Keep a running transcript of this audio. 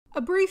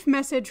A brief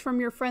message from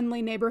your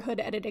friendly neighborhood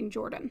editing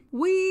Jordan.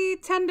 We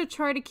tend to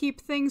try to keep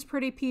things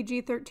pretty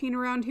PG-13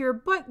 around here,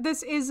 but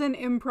this is an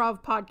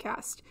improv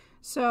podcast.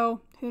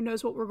 So, who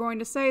knows what we're going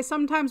to say.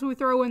 Sometimes we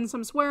throw in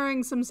some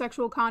swearing, some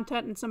sexual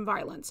content, and some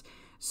violence.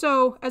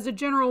 So, as a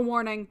general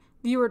warning,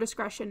 viewer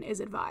discretion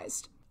is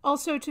advised.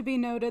 Also to be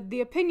noted,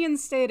 the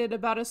opinions stated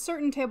about a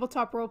certain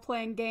tabletop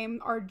role-playing game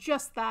are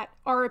just that,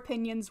 our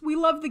opinions. We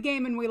love the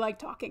game and we like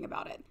talking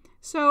about it.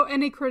 So,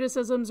 any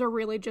criticisms are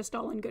really just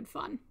all in good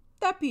fun.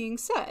 That being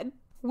said,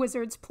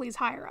 wizards, please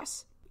hire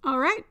us.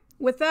 Alright,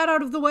 with that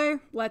out of the way,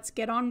 let's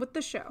get on with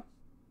the show.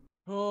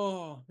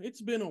 Oh,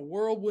 it's been a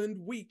whirlwind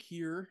week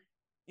here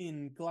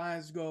in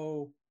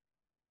Glasgow,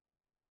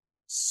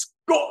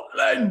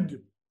 Scotland!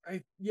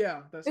 That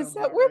sounds Is that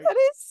about where right. that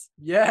is?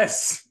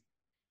 Yes!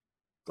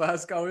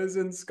 Glasgow is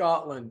in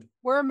Scotland.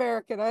 We're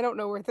American. I don't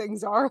know where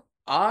things are.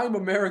 I'm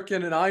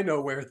American and I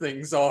know where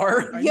things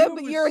are. I Yeah, knew it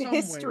but was you're a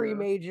somewhere. history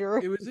major.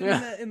 It was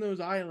Yeah. in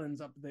those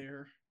islands up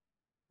there,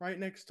 right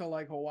next to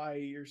like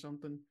Hawaii or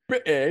something.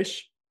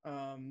 British.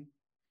 But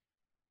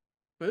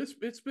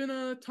it's been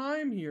a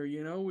time here,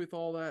 you know, with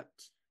all that,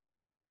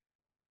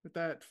 with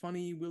that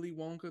funny Willy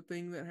Wonka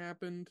thing that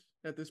happened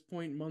at this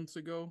point months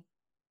ago.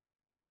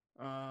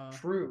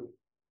 True.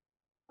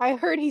 I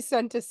heard he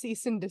sent a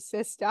cease and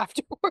desist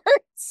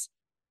afterwards.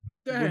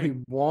 Willy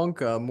Dang,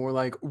 Wonka, more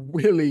like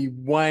Willy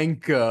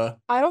Wanka.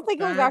 I don't think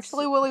it was That's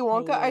actually Willy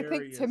Wonka. I think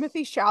hilarious.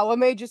 Timothy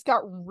Chalamet just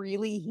got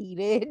really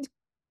heated.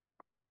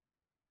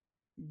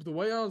 the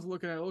way I was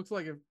looking at it, looks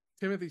like if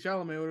Timothy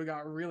Chalamet would have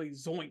got really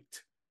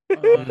zoinked.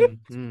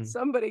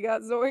 Somebody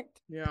got zoinked.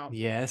 Yeah,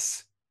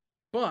 Yes.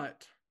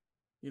 but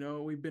you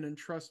know, we've been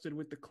entrusted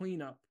with the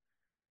cleanup,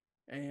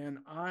 and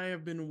I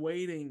have been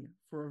waiting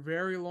for a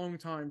very long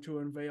time to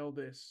unveil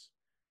this.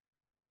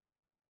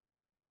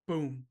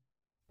 Boom.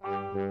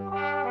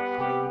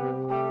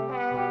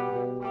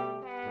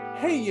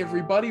 Hey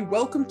everybody,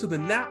 welcome to the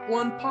Nat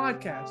One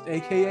Podcast,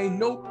 aka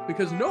Nope,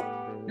 because nope,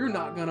 you're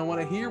not gonna want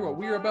to hear what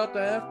we're about to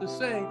have to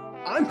say.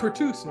 I'm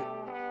Pertuset.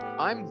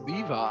 I'm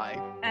Levi.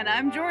 And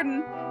I'm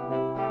Jordan.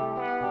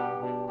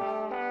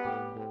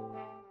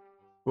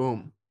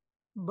 Boom.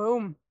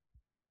 Boom.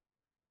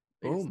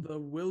 It's Boom. the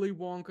Willy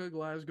Wonka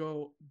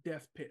Glasgow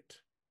Deathpit.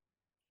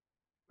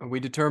 Are we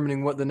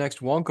determining what the next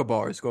Wonka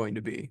bar is going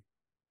to be?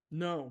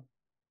 No,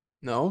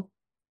 No?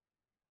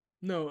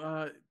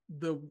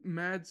 the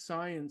mad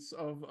science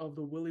of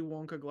the Willy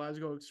Wonka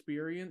Glasgow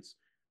experience,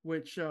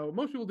 which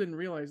most people didn't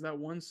realize that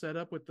one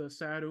setup with the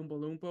sad Oompa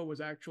Loompa was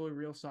actually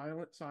real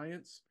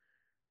science.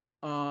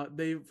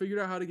 They figured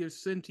out how to give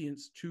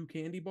sentience to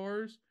candy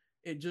bars.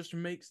 It just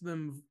makes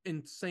them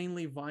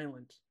insanely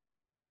violent.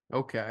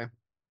 Okay.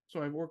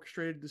 So I've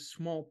orchestrated this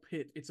small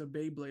pit. It's a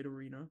Beyblade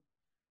arena.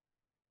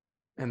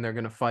 And they're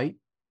gonna fight?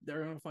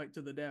 They're gonna fight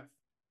to the death.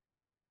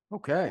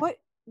 Okay.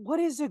 What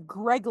is a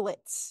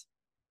Greglets?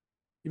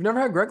 You've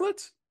never had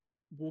Greglets?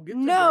 We'll get to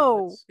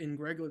No. Greglets in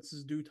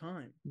Greglets' due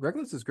time.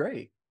 Greglets is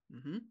great.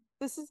 Mm-hmm.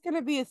 This is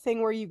gonna be a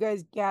thing where you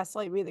guys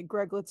gaslight me that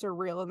Greglets are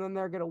real and then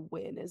they're gonna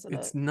win, isn't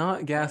It's it?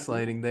 not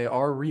gaslighting, they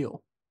are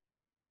real.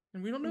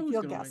 And we don't know I who's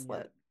feel gonna win gaslit.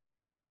 yet.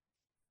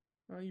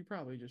 Well, you're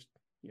probably just,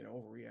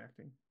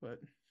 overreacting, but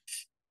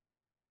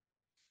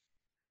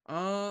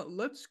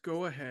let's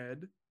go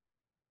ahead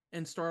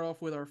and start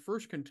off with our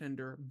first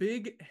contender,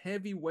 big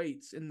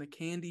heavyweights in the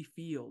candy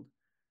field.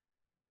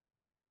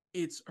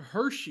 It's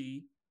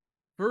Hershey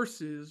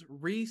versus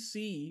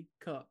Reese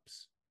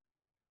cups.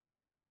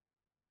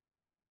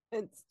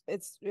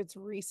 It's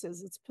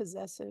Reese's. It's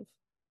possessive.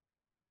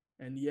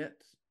 And yet,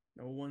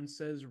 no one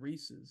says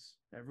Reese's.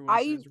 Everyone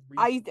says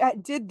Reese's. I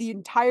did the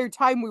entire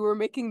time we were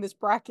making this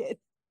bracket.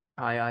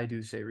 I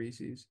do say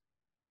Reese's.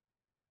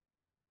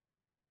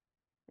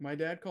 My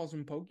dad calls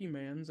them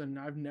Pokemans, and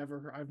I've never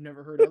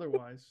heard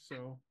otherwise.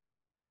 So,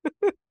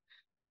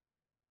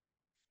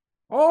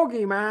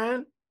 Okay,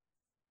 man.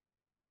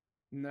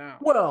 now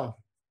Well,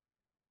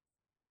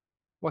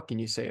 what can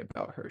you say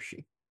about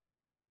Hershey?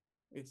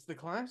 it's the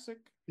classic.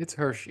 It's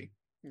Hershey.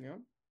 Yeah,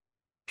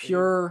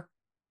 Pure,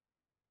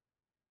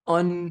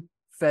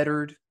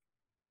 unfettered,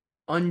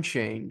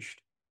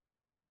 unchanged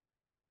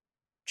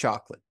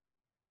chocolate.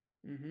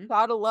 mm-hmm.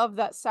 Gotta love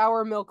that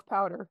sour milk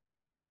powder.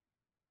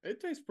 It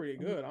tastes pretty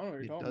good. I don't know what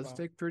you're It talking does about.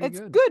 take pretty It's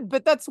good. good,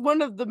 but that's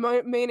one of the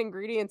main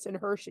ingredients in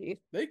Hershey.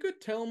 They could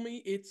tell me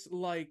it's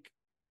like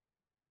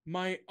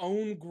my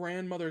own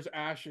grandmother's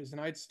ashes, and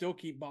I'd still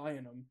keep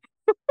buying them.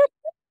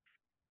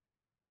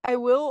 I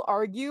will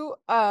argue,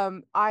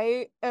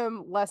 I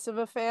am less of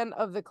a fan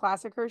of the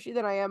classic Hershey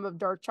than I am of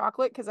dark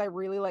chocolate because I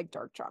really like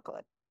dark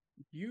chocolate.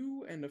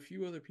 You and a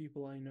few other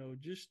people I know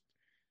just,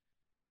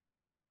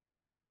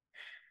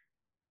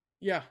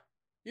 yeah.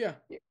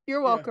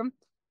 You're welcome.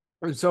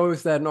 So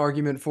is that an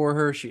argument for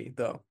Hershey,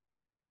 though?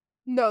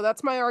 No,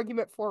 that's my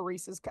argument for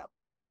Reese's Cup.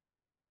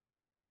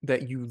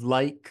 That you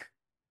like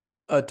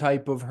a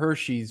type of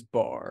Hershey's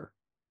bar?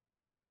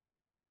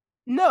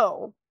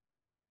 No.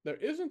 There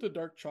isn't a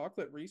dark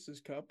chocolate Reese's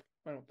cup,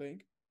 I don't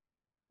think.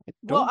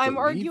 Well, I'm believe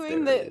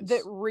arguing there that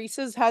is.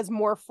 Reese's has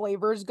more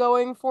flavors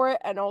going for it,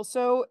 and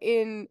also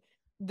in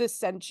the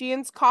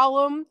sentience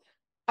column,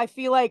 I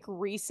feel like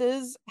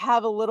Reese's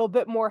have a little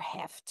bit more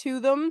heft to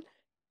them.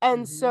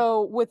 And Mhm.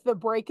 so with the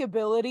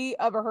breakability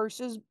of a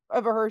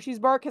Hershey's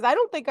bar, because I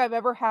don't think I've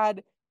ever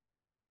had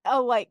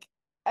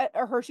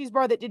a Hershey's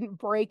bar that didn't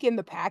break in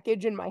the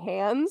package in my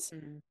hands.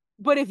 Mhm.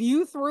 But if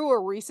you threw a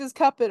Reese's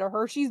cup at a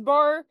Hershey's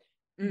bar,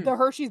 Mm. the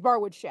Hershey's bar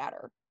would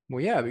shatter.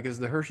 Well, yeah, because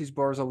the Hershey's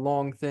bar is a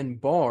long, thin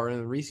bar, and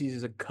the Reese's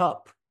is a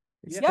cup.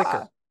 It's Yes. Yeah.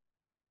 thicker.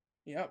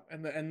 Yep,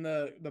 and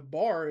the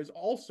bar is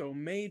also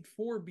made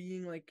for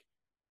being like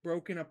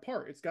broken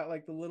apart. It's got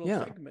like the little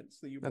Yeah. segments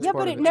that you That's Yeah, break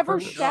part but of it its never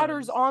purpose.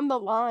 shatters on the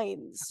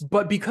lines.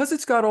 But because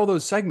it's got all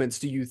those segments,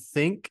 do you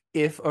think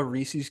if a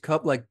Reese's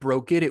cup like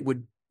broke it, it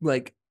would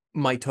like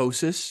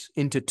mitosis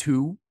into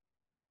two?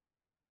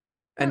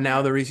 And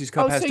now the Reese's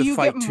cup Oh, has so to you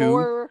get fight two.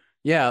 more.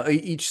 Yeah,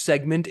 each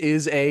segment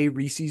is a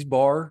Reese's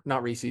bar,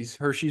 not Reese's,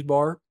 Hershey's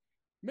bar.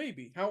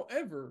 Maybe.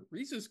 However,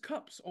 Reese's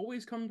cups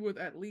always comes with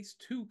at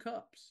least 2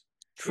 cups.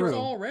 It's True.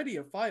 already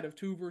a fight of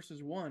 2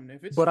 versus 1.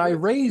 If it's But I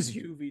splits, raise it's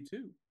you.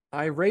 2v2.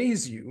 I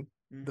raise you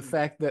the Mhm.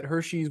 fact that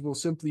Hershey's will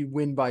simply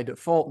win by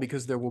default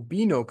because there will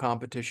be no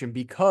competition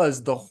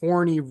because the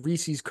horny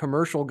Reese's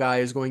commercial guy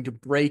is going to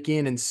break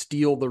in and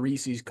steal the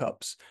Reese's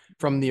cups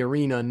from the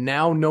arena,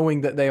 now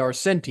knowing that they are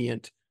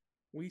sentient.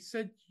 We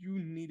said you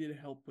needed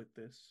help with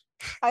this.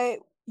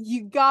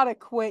 You gotta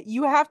quit.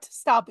 You have to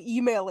stop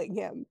emailing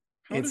him.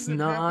 How It's does it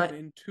not- happen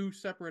in 2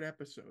 separate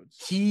episodes?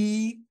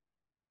 He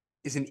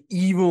is an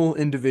evil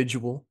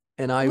individual,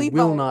 and I Levi.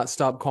 will not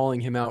stop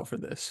calling him out for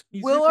this.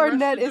 He's Will in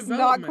Arnett Arrested is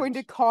not going to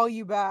Development. call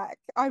you back.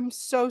 I'm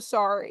so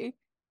sorry.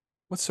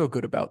 What's so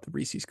good about the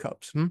Reese's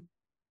cups?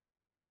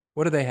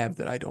 What do they have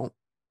that I don't?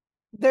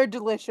 They're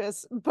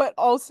delicious. But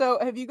also,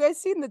 have you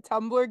guys seen the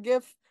Tumblr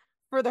gif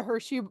for the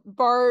Hershey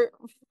bar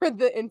for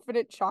the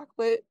infinite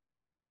chocolate?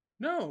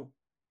 No.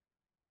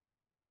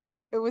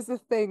 It was a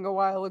thing a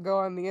while ago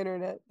on the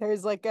internet.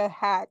 There's like a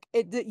hack.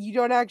 You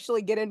don't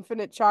actually get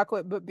infinite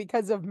chocolate, but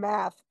because of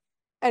math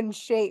and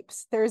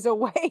shapes, there's a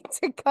way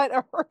to cut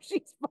a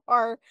Hershey's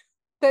bar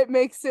that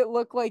makes it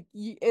look like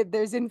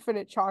there's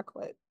infinite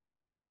chocolate.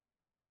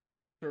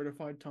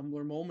 Certified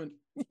Tumblr moment.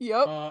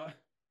 Yep. I'm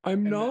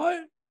And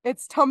not.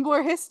 It's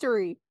Tumblr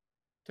history.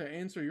 To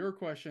answer your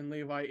question,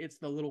 Levi, it's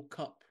the little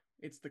cup.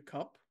 It's the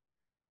cup.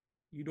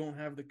 You don't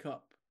have the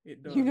cup.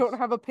 It does. You don't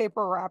have a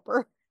paper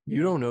wrapper.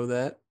 You don't know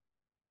that.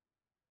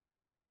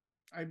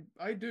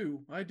 I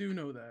do. I do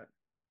know that.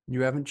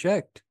 You haven't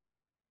checked.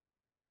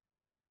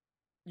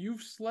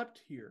 You've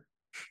slept here.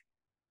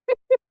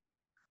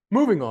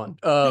 Moving on.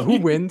 Who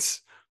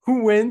wins?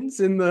 Who wins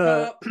in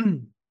the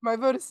My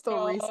vote is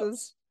still Cups.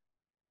 Reese's.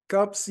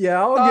 cups?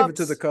 Yeah, I'll give it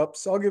to the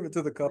Cups. cups. I'll give it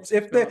to the cups.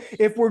 Reese's Cups.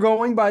 If we're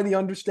going by the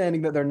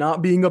understanding that they're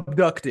not being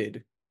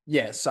abducted,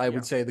 yes, I Yeah.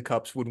 would say the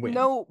cups would win.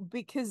 No,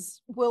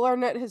 because Will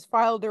Arnett has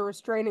filed a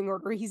restraining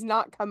order. He's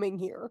not coming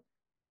here.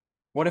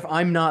 What if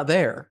I'm not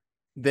there?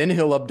 Then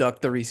he'll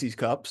abduct the Reese's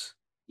cups.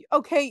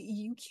 Okay,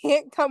 you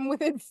can't come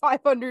within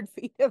 500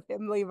 feet of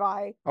him,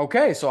 Levi.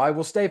 Okay, so I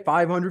will stay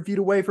 500 feet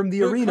away from the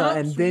The arena,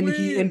 and cups then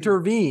he win.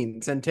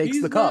 intervenes and takes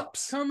He's the not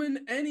cups. coming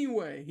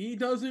anyway. He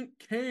doesn't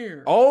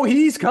care. Oh,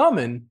 he's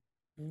coming.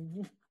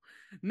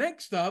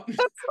 Next up, That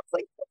sounds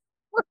like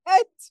a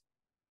threat.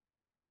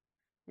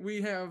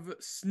 we have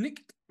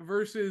Snicked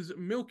versus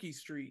Milky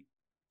Street.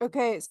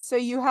 Okay, so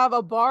you have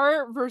a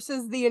bar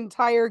versus the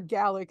entire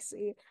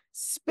galaxy.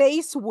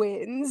 Space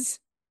wins.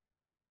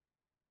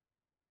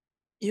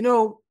 You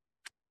know,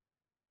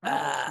 I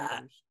love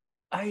Ah.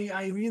 Snickers.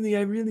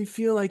 I really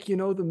feel like, the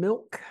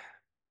milk.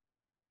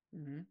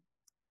 Mhm.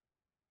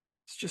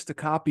 It's just a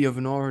copy of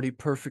an already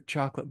perfect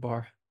chocolate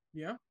bar.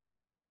 Yeah.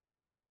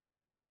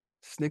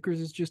 Snickers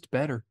is just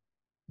better.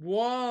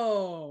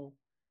 Whoa.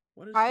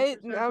 What is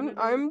Snickers having to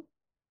do with-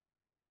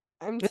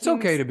 I'm It's team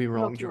okay to be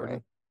wrong, Milky Way.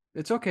 Jordan.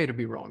 It's okay to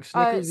be wrong.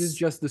 Snickers is s-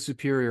 just the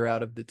superior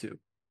out of the two.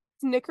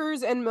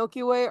 Snickers and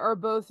Milky Way are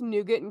both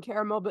nougat and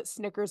caramel, but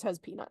Snickers has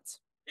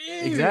peanuts. Ew.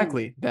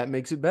 Exactly. That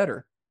makes it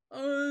better.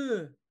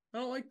 I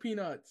don't like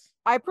peanuts.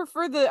 I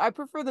prefer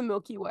the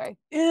Milky Way.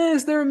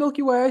 Is there a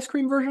Milky Way ice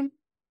cream version?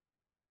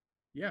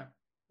 Yeah.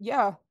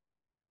 Yeah.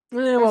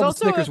 Well, the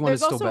Snickers one is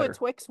there's still also better. a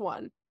Twix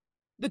one.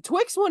 The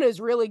Twix one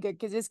is really good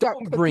because it's got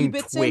Don't cookie bring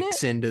bits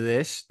Twix in it. into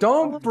this. I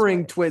Don't love bring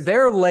Twix. Twix.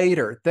 They're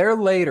later. They're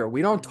later.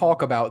 We don't Mhm.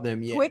 talk about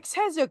them yet. Twix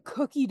has a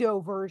cookie dough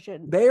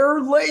version. They're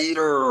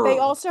later. They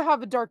also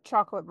have a dark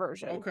chocolate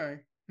version. Okay.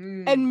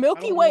 And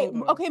Milky Way,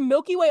 know, though. okay,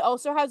 Milky Way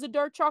also has a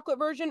dark chocolate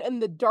version,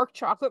 and the dark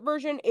chocolate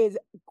version is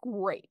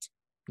great.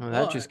 Well,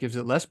 that just But- gives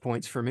it less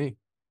points for me.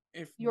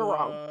 If You're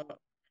wrong.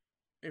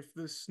 If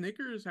the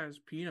Snickers has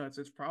peanuts,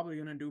 it's probably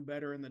gonna do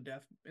better in the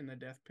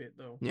death pit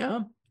though, Yeah.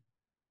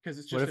 because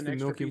it's What just if an the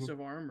extra Milky piece Way-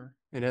 of armor.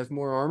 It has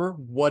more armor.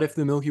 What if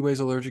the Milky Way is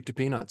allergic to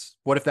peanuts?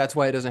 What if that's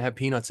why it doesn't have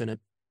peanuts in it?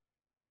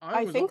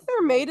 I was think all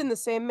they're made for- in the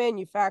same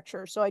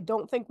manufacturer, so I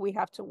don't think we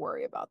have to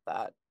worry about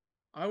that.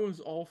 I was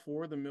all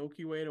for the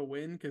Milky Way to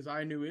win because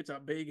I knew it's a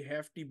big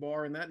hefty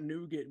bar and that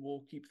nougat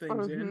will keep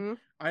things in. Mhm.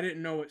 I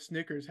didn't know what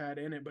Snickers had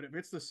in it, but if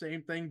it's the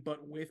same thing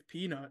but with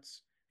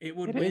peanuts, it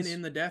would It win is.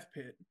 in the death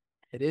pit.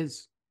 It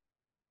is.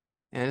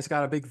 And it's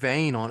got a big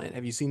vein on it.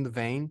 Have you seen the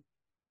vein?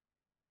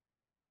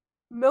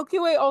 Milky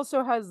Way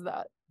also has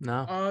that.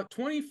 No.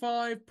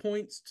 25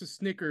 points to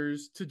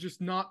Snickers to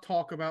just not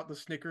talk about the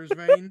Snickers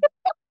vein.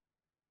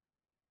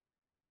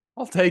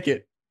 I'll take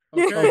it.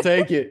 Okay. I'll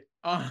take it.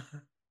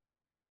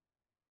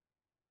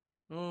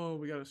 Oh,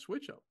 we got a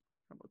switch up.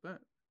 How about that?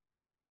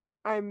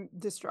 I'm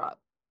distraught.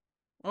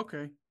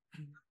 Okay.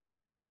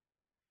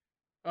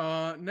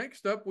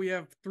 Next up we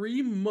have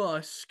Three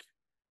Musk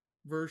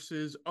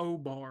versus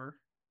O-Bar.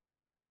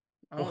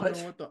 I don't What?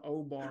 know what the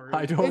O-Bar is.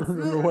 I don't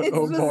remember what it's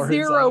O-Bar the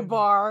is. zero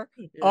bar,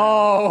 Yeah.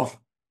 Oh,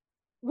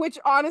 which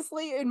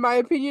honestly, in my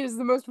opinion, is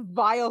the most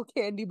vile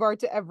candy bar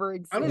to ever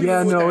exist. I don't even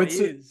yeah, know what no,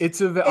 that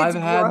it's is. I've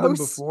had them gross.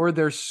 before.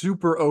 They're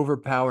super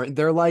overpowering.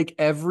 They're like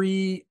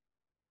every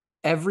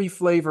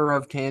flavor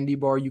of candy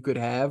bar you could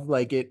have.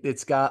 Like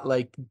it's got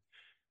like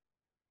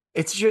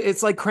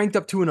it's like cranked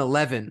up to an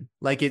 11.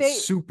 Like it's They-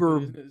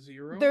 super. Isn't it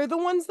 0? They're the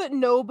ones that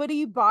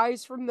nobody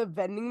buys from the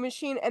vending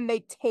machine, and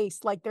they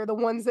taste like they're the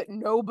ones that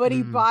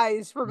nobody Mm.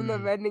 buys from the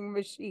Mm. vending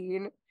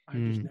machine. I've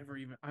just never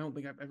even. I don't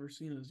think I've ever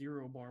seen a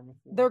 0 bar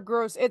before. They're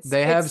gross.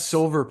 They have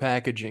silver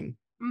packaging.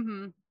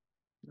 Mm-hmm.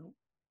 Nope.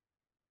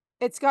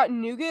 It's got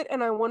nougat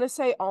and I want to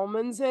say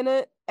almonds in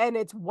it, and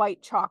it's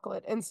white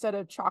chocolate instead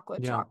of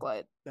chocolate.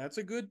 That's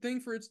a good thing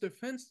for its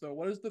defense, though.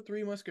 What does the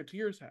Three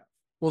Musketeers have?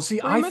 Well, see,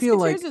 Three I feel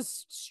like Musketeers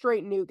is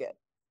straight nougat.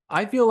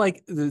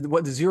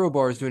 what the zero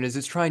bar is doing is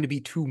it's trying to be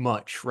too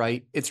much,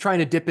 right? It's trying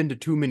to dip into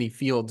too many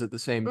fields at the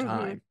same Mhm.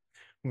 time.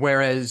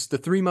 Whereas the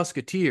Three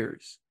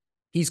Musketeers,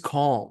 he's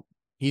calm,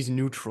 he's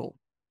neutral,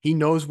 he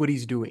knows what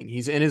he's doing,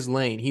 he's in his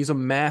lane, he's a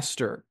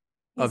master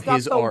He's of got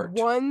his the art.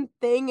 one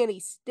thing and he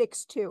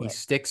sticks to He it.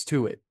 sticks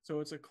to it. So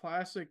it's a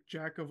classic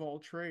jack of all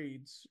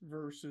trades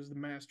versus the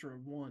master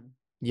of one.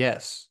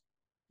 Yes.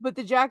 But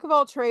the jack of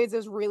all trades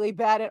is really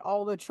bad at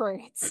all the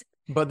trades.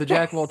 But the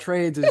jack of all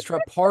trades is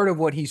part of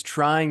what he's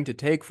trying to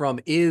take from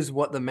is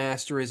what the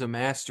master is a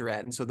master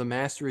at. And so the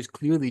master is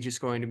clearly just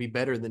going to be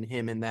better than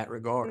him in that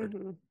regard.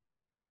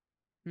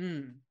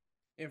 Mhm.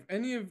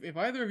 If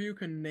either of you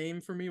can name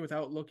for me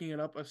without looking it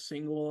up a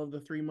single of the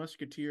Three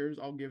Musketeers,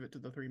 I'll give it to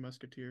the Three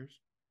Musketeers.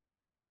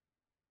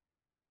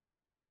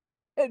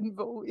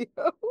 Benvolio.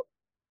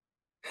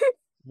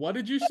 What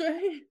did you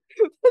say?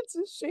 That's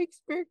a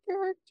Shakespeare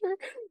character.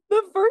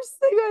 The first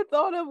thing I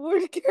thought of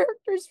were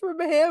characters from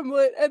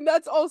Hamlet, and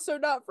that's also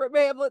not from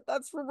Hamlet.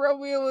 That's from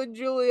Romeo and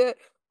Juliet.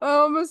 I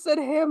almost said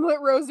Hamlet,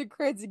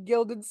 Rosencrantz, and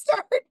Guildenstern.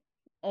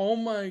 Oh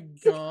my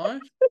gosh.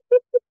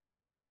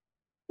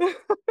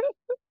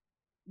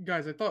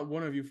 Guys, I thought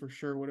one of you for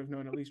sure would have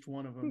known at least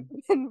one of them.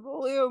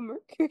 Benvolio,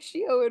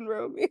 Mercutio, and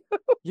Romeo.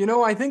 You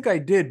know, I think I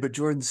did, but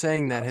Jordan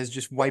saying that has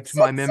just wiped So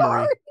my memory.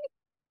 sorry.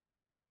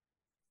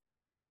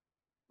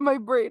 My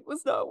brain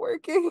was not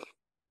working.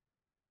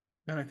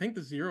 And I think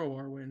the Zero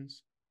Bar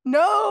wins.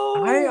 No,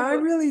 I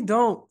really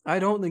don't. I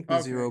don't think the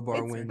Okay, zero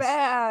bar it's wins.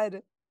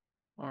 bad.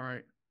 All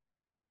right.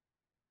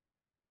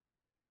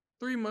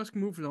 Three Musk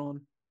moved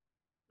on,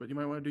 but you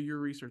might want to do your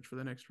research for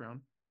the next round.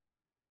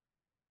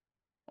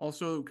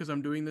 Also, because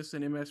I'm doing this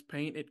in MS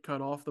Paint, it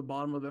cut off the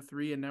bottom of the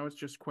 3, and now it's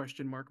just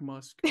question mark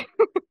Musk.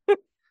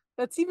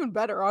 That's even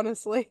better,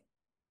 honestly.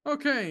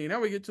 Okay, now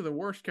we get to the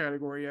worst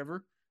category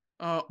ever.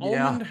 Yeah.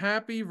 Almond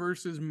Happy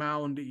versus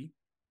Moundy.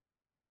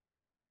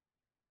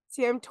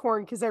 See, I'm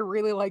torn because I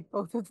really like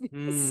both of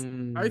these.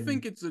 I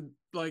think it's a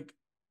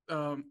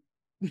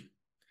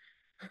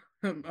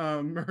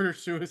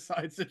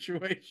murder-suicide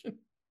situation.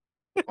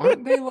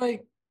 aren't they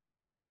like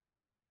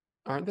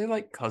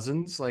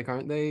cousins? Like,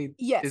 aren't they?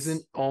 Yes.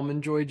 Isn't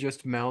Almond Joy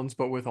just mounds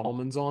but with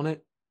almonds on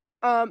it?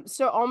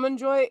 So Almond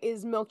Joy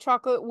is milk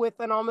chocolate with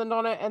an almond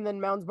on it, and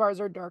then Mounds bars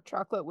are dark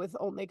chocolate with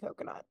only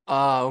coconut.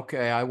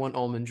 Okay. I want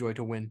Almond Joy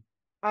to win.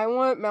 I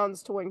want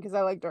Mounds to win because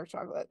I like dark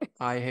chocolate.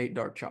 I hate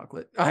dark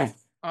chocolate. I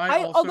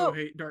also although-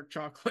 hate dark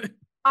chocolate.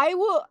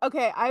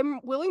 I'm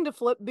willing to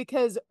flip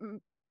because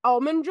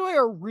Almond Joy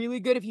are really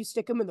good if you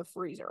stick them in the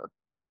freezer.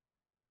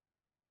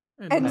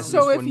 And Has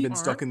so this if one you- been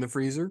stuck in the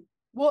freezer?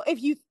 Well,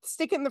 if you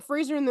stick it in the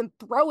freezer and then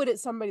throw it at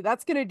somebody,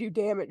 that's going to do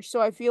damage.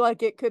 So I feel like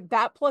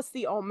that plus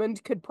the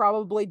almond could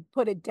probably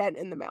put a dent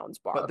in the Mounds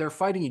bar. But they're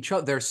fighting each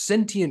other. They're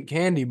sentient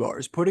candy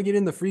bars. Putting it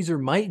in the freezer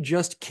might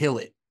just kill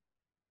it.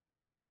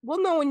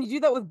 Well, no, when you do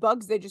that with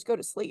bugs, they just go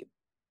to sleep.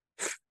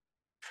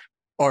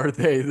 Are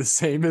they the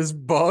same as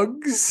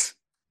bugs?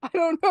 I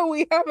don't know.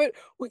 We haven't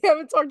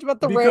talked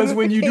about the Because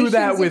when you do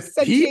that ramifications of with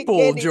sentient people,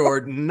 candy.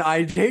 Jordan,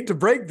 I hate to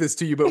break this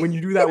to you, but when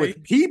you do that with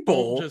Don't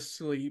people, just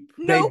sleep.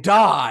 they Nope.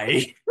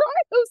 die.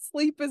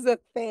 Sleep is a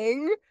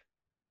thing.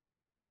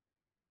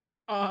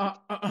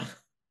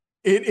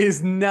 It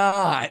is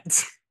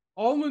not.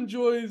 Almond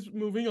Joy's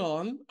moving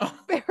on.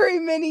 Very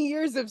many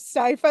years of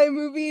sci-fi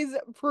movies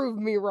prove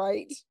me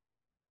right.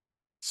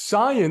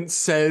 Science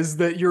says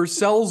that your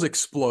cells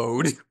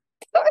explode.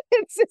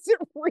 Science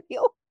isn't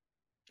real.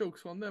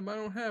 Joke's on them. I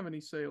don't have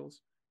any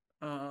sales.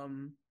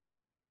 Okay.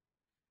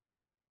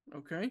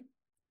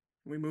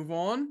 We move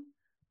on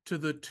to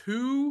the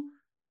two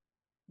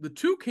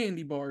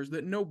candy bars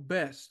that know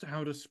best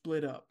how to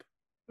split up.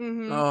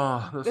 Mhm.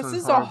 Oh, This one's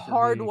is a hard for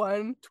hard me.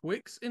 one.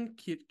 Twix and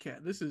Kit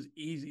Kat. This is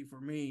easy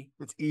for me.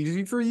 It's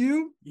easy for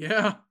you?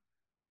 Yeah.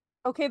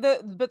 Okay,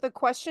 but the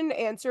question to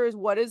answer is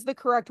what is the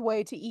correct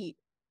way to eat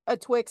a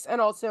Twix and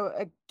also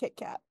a Kit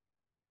Kat?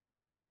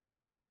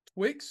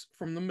 Twix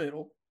from the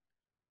middle.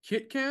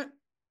 Kit Kat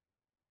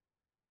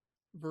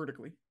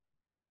vertically.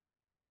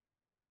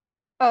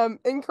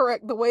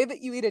 Incorrect. The way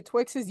that you eat a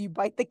Twix is you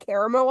bite the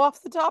caramel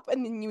off the top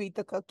and then you eat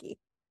the cookie.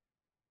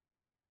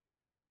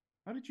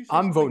 How did you say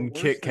I'm something voting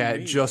worse Kit than Kat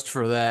me? just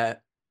for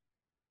that.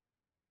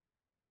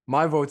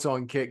 My vote's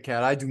on Kit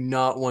Kat. I do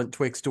not want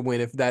Twix to win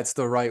if that's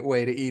the right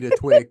way to eat a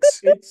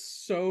Twix. It's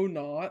so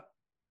not.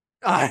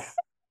 I,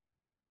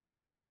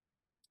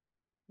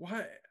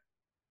 Why?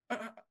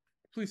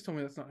 Please tell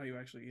me that's not how you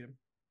actually eat them.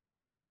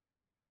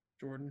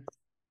 Jordan.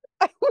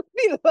 I would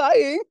be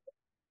lying.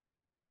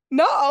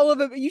 Not all of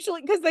them,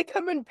 usually because they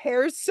come in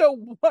pairs, so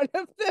one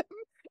of them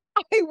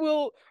I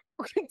will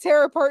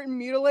tear apart and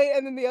mutilate,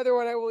 and then the other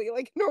one I will eat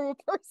like a normal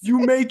person. you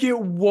make it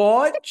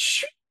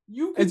watch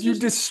You could as you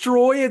just,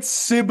 destroy its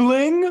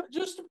sibling?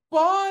 just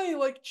buy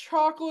like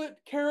chocolate,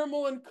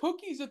 caramel, and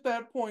cookies at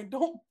that point.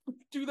 Don't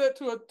do that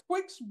to a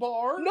Twix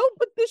bar. No,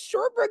 but the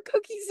shortbread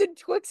cookies and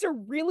Twix are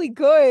really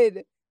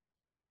good.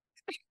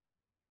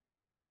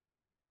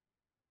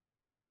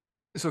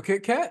 So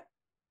Kit Kat?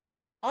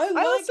 I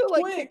also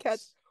like Twix. Kit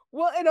Kats.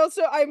 Well, and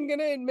also I'm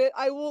gonna admit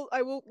I will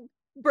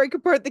break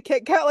apart the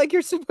Kit Kat like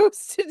you're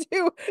supposed to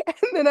do, and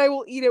then I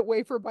will eat it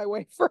wafer by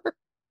wafer.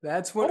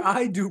 That's what Oh.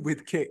 I do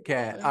with Kit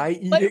Kat. I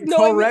eat Like, it no, I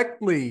mean-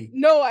 correctly.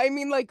 No, I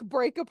mean like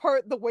break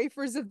apart the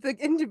wafers of the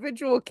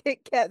individual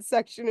Kit Kat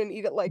section and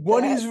eat it like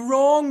What that. is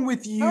wrong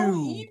with How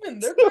you? even?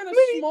 They're So kind of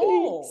many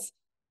small. things.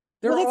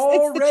 They're Well,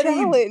 it's the already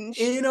challenge.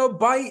 in a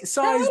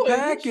bite-sized Challenge?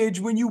 package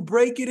when you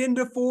break it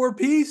into 4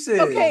 pieces.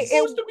 Okay, It's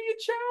supposed to be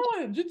a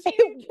challenge. It's it-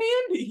 eating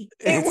candy.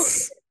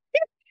 It's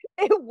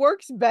It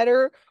works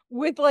better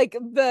with like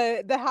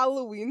the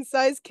Halloween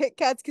size Kit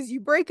Kats because you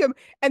break them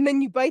and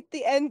then you bite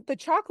the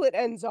chocolate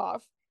ends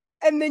off,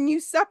 and then you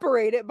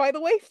separate it by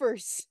the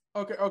wafers.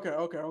 Okay.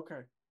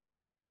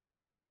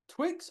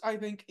 Twix, I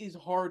think, is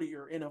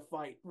hardier in a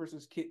fight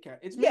versus Kit Kat.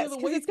 It's made Yes, of the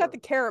because wafer. it's got the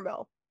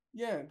caramel.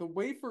 Yeah, the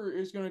wafer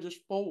is gonna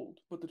just fold,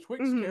 but the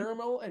Twix Mhm.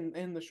 caramel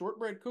and the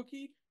shortbread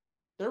cookie,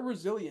 they're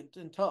resilient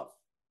and tough.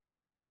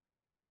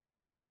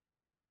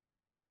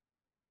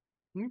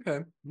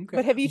 okay.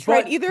 But have you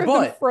tried either of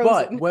them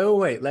frozen?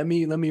 Wait. Let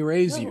me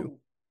raise you. No.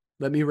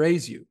 Let me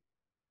raise you.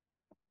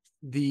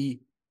 The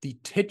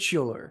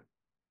titular,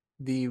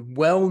 the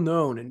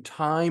well-known and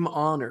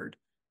time-honored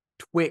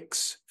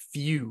Twix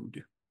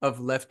feud of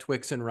left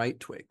Twix and right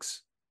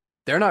Twix.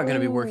 They're not going to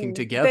be working Ooh,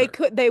 together.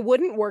 They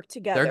wouldn't work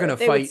together. They're going to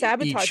They would fight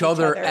sabotage each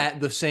other at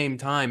the same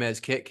time as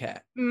Kit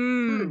Kat.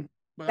 True.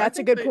 But I That's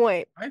a think good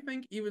point. I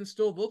think even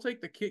still they'll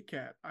take the Kit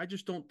Kat. I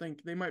just don't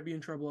think they might be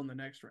in trouble in the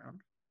next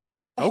round.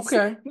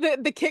 Okay.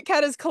 The Kit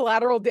Kat is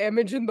collateral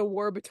damage in the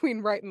war between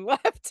right and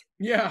left.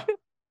 Yeah.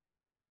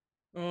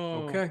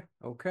 Oh.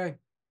 Okay.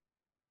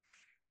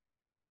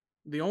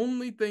 The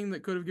only thing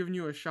that could have given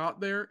you a shot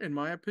there, in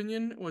my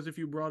opinion, was if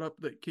you brought up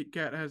that Kit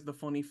Kat has the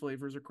funny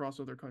flavors across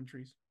other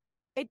countries.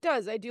 It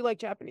does. I do like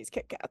Japanese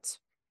Kit Kats.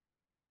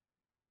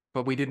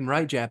 But we didn't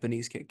write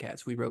Japanese Kit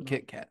Kats. We wrote No.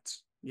 Kit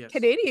Kats. Yes.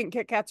 Canadian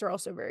Kit Kats are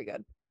also very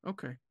good.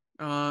 Okay.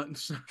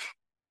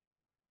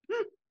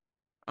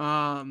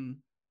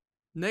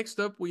 Next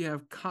up we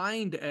have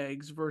kind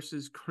eggs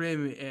versus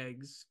creme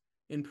eggs.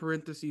 In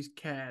parentheses,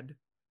 CAD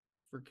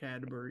for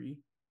Cadbury.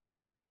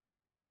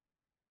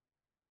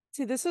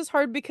 See, this is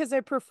hard because I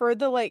prefer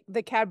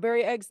the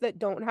Cadbury eggs that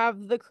don't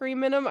have the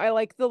cream in them. I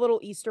like the little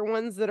Easter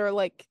ones that are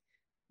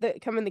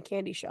that come in the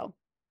candy shell.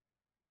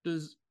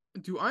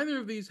 Do either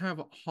of these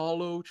have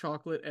hollow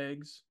chocolate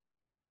eggs?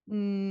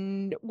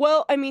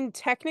 Well, I mean,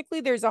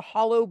 technically there's a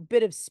hollow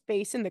bit of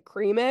space in the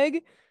cream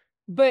egg,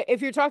 but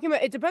if you're talking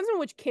about, it depends on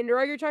which Kinder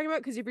Egg you're talking about,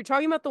 because if you're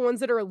talking about the ones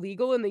that are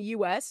illegal in the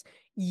US,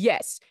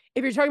 yes.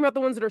 If you're talking about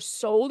the ones that are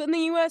sold in the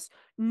US,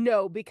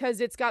 no, because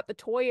it's got the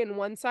toy in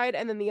one side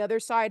and then the other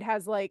side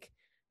has like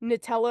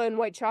Nutella and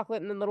white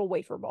chocolate and then little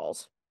wafer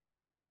balls.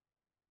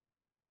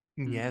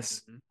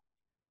 Yes. Mhm.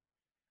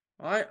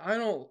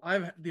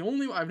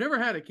 I've never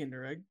had a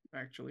Kinder Egg,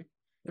 actually.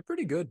 They're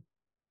pretty good.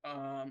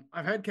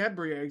 I've had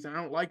Cadbury eggs and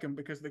I don't like them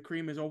because the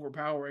cream is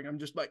overpowering. I'm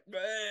just like,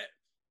 bleh.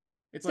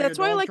 It's So like that's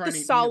a why I dog like trying the to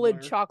eat peanut solid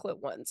butter. chocolate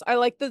ones. I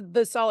like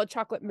the solid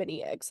chocolate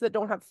mini eggs that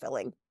don't have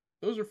filling.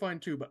 Those are fine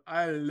too, but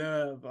I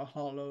love a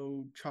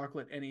hollow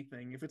chocolate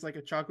anything. If it's like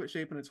a chocolate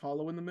shape and it's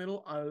hollow in the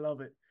middle, I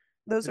love it.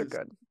 Those are It's-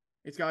 good.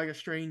 It's got like a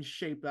strange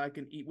shape that I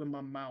can eat with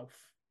my mouth.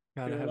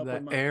 Gotta Fill it have up with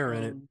that my air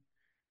in it. tongue,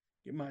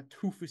 get my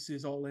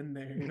toofuses all in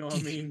there, you know what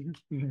I mean?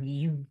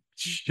 You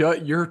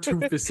shut your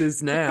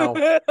toofuses now.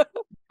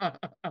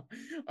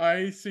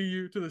 I see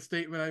you to the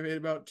statement I made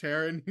about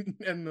Taryn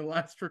in the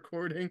last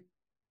recording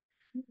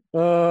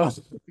and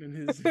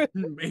his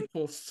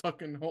maple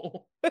sucking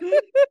hole.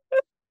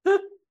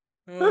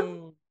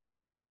 Oh.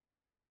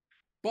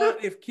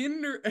 But if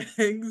Kinder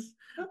Eggs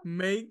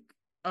make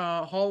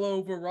a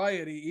hollow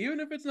variety, even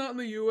if it's not in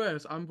the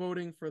US, I'm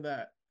voting for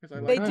that.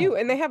 'Cause They Okay. do,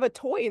 and they have a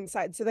toy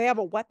inside, so they have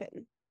a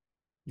weapon.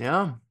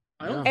 Yeah.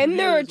 I don't Yeah. And view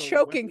they're it a as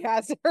choking weapon.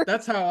 hazard.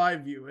 That's how I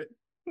view it.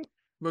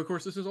 But of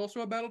course, this is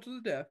also a battle to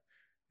the death.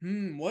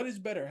 What is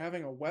better,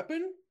 having a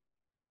weapon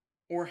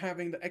or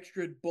having the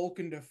extra bulk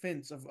and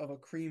defense of a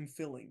cream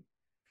filling?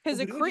 Because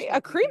Oh, a but it would just, cream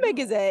like, cream take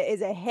egg it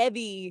is a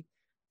heavy.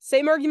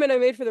 Same argument I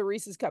made for the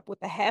Reese's cup with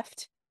the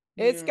heft.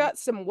 It's Yeah. got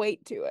some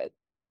weight to it.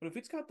 But if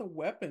it's got the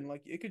weapon,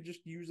 like, it could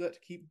just use that to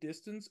keep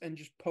distance and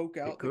just poke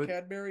out the could.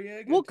 Cadbury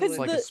egg Well, until 'cause it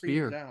like a just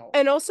spear. creams out.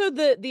 And also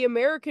the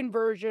American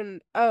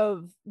version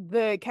of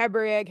the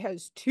Cadbury egg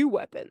has two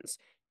weapons.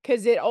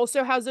 Because it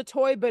also has a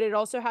toy, but it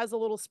also has a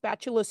little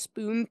spatula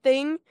spoon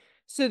thing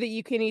so that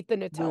you can eat the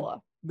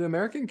Nutella. The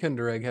American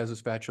Kinder Egg has a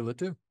spatula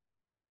too.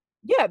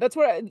 Yeah, that's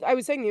what I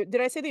was saying. Did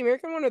I say the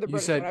American one or the You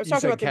British said- one? I was you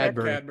talking said about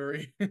the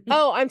American. Cadbury.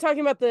 Oh, I'm talking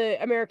about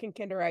the American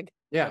Kinder Egg.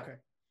 Yeah. Okay.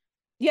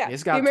 Yeah,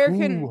 It's the got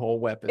American. two whole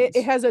weapons.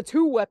 It has a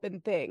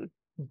two-weapon thing.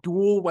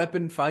 Dual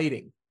weapon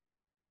fighting.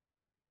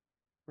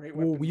 Great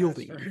Dual weapon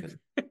wielding. master.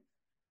 Even.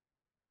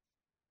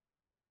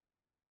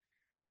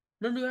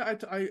 Remember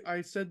that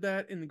I said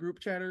that in the group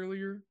chat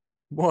earlier?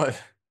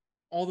 What?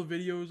 All the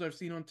videos I've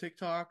seen on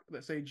TikTok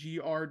that say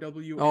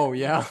GRW. Oh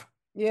yeah.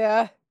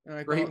 Yeah. And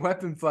I Great thought,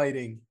 weapon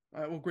fighting.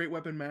 well, great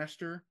weapon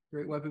master.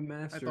 Great weapon I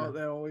master. thought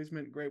that always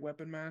meant great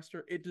weapon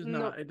master. It does No,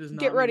 not. It does not.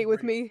 Get ready mean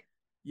with great. me.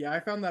 Yeah, I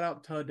found that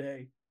out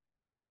today.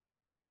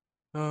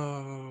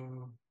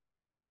 Oh.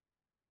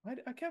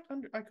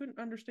 I couldn't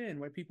understand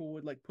why people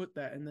would like put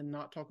that and then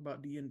not talk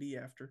about D&D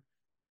after.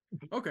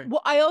 Okay.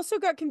 Well, I also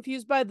got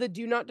confused by the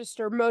do not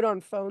disturb mode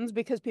on phones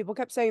because people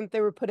kept saying that they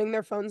were putting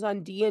their phones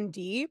on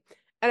D&D,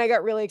 and I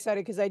got really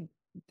excited because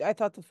I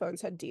thought the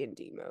phones had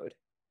D&D mode.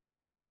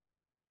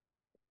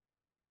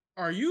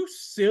 Are you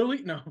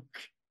silly? No.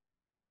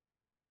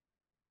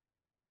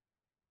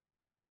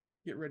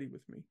 Get ready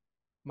with me.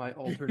 My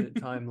alternate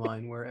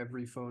timeline where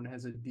every phone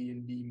has a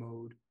D&D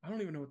mode. I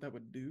don't even know what that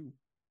would do.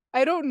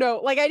 I don't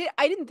know. Like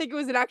I didn't think it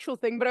was an actual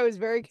thing, but I was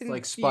very It's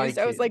like confused.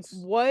 Spy I was like,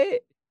 Kids.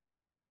 "What?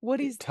 What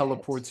It is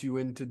teleports you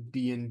into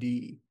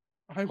D&D.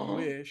 I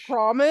wish.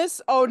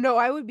 Promise? Oh no,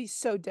 I would be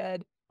so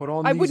dead. Put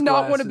on I these would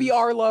not want to be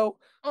glasses. Arlo.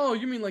 Oh,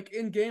 you mean like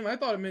in game? I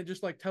thought it meant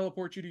just like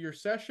teleport you to your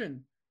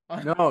session.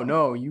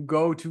 No, you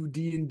go to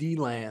D&D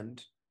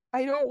land.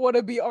 I don't want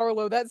to be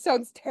Arlo. That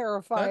sounds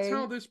terrifying. That's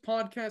how this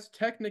podcast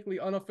technically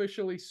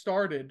unofficially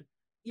started.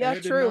 Yeah, and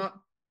it true. did not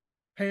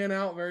pan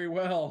out very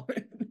well.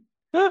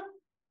 That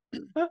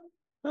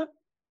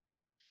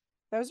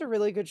was a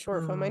really good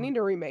short film. I need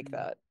to remake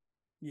that.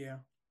 Yeah.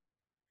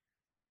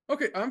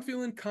 Okay, I'm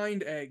feeling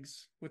kind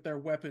eggs with their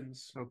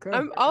weapons. Okay.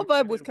 I'll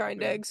Their vibe with extended kind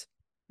weapon. eggs.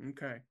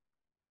 Okay.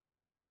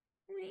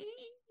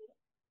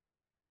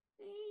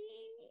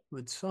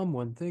 Would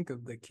someone think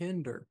of the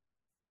Kinder?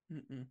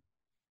 Mm-mm.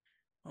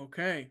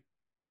 Okay.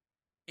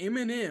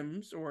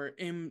 M&M's or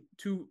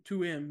two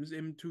M's,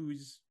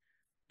 M2's,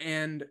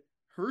 and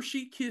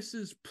Hershey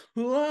Kisses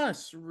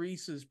plus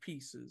Reese's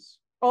Pieces.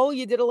 Oh,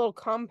 you did a little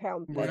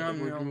compound We're, thing. Nom,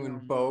 we're nom, doing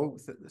nom,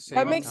 both at the same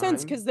That time. makes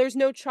sense because there's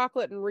no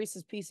chocolate in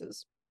Reese's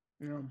Pieces.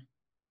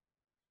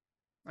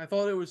 I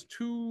thought it was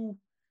too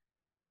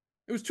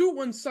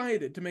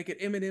one-sided to make it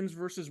M&M's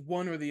versus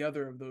one or the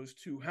other of those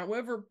two.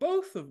 However,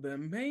 both of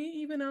them may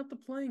even out the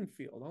playing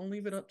field. I'll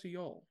leave it up to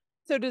y'all.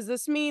 So does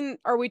this mean,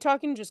 are we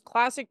talking just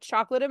classic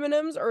chocolate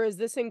M&Ms, or is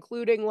this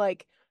including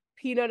like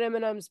peanut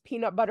M&Ms,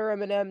 peanut butter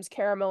M&Ms,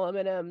 caramel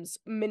M&Ms,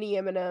 mini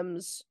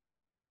M&Ms?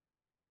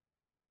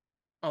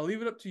 I'll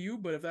leave it up to you,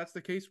 but if that's the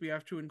case, we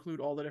have to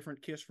include all the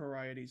different Kiss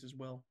varieties as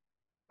well.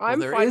 I'm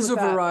there fine is with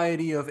a that.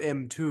 variety of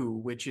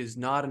M2, which is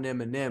not an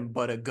M&M,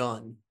 but a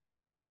gun.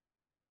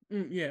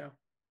 Yeah.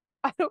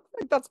 I don't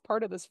think that's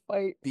part of this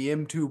fight. The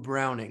M2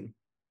 Browning.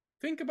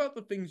 Think about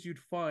the things you'd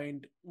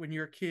find when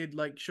your kid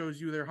like shows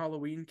you their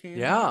Halloween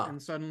candy, Yeah.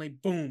 and suddenly,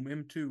 boom,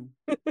 M2.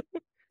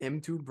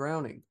 M2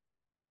 Browning.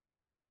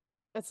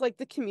 It's like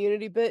the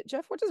community bit.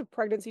 Jeff, what does a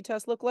pregnancy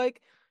test look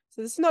like?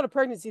 So this is not a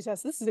pregnancy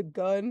test. This is a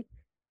gun.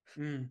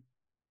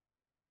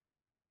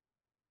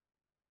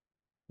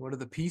 What do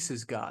the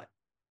pieces got?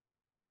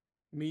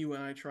 Me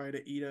when I try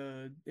to eat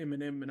a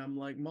M&M and I'm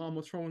like, Mom,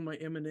 what's wrong with my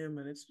M&M?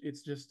 And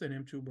it's just an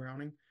M2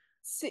 Browning.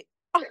 See,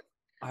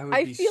 I would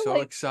I be feel so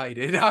like-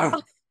 excited.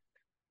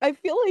 I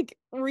feel like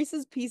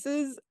Reese's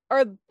Pieces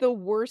are the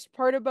worst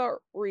part about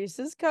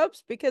Reese's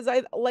Cups because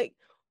I like,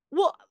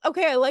 well,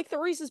 okay, I like the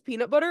Reese's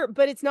peanut butter,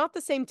 but it's not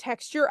the same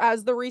texture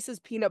as the Reese's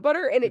peanut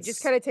butter, and it just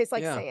It's- kind of tastes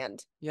like yeah.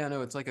 sand. Yeah,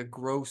 no, it's like a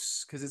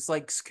gross, because it's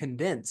like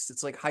condensed.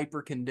 It's like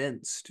hyper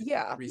condensed.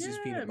 Yeah. Reese's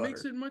Yeah, peanut it butter.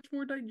 makes it much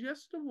more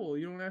digestible.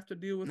 You don't have to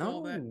deal with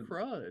all that No.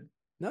 crud.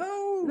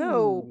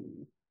 No.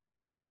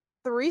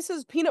 The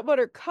Reese's peanut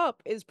butter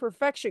cup is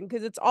perfection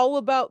because it's all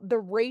about the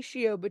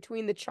ratio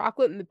between the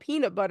chocolate and the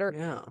peanut butter,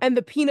 Yeah. and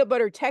the peanut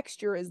butter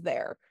texture is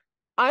there.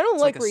 I don't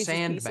It's like like a Reese's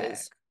sandbag.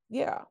 Pieces.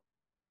 Yeah.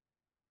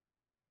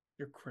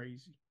 You're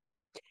crazy.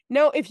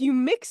 Now, if you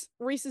mix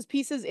Reese's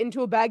Pieces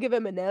into a bag of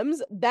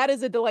M&Ms, that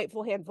is a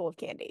delightful handful of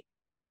candy.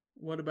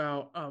 What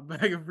about a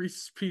bag of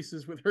Reese's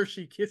Pieces with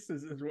Hershey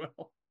Kisses as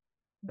well?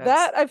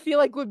 That I feel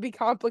like would be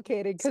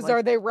complicated because like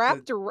are they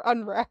wrapped or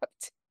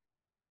unwrapped?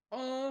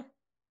 A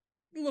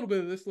little bit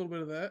of this, a little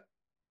bit of that.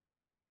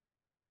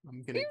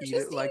 I'm gonna He was eat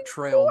just it like eating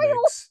trail foil.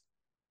 mix.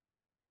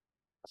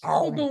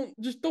 Well, Oh,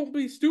 don't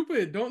be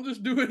stupid. Don't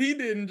just do what he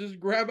did and just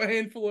grab a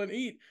handful and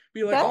eat.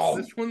 Be like, That's- oh,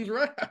 this one's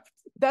wrapped.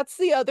 That's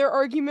the other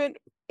argument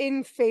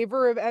in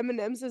favor of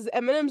M&Ms is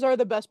M&Ms are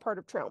the best part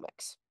of trail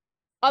mix.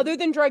 Other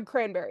than dried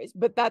cranberries,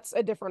 but that's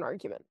a different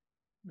argument.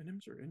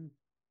 M&Ms are in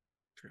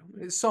trail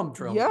mix. some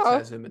trail mix Yeah.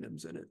 has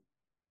M&Ms in it.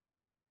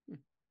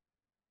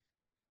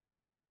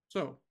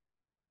 So,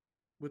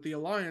 with the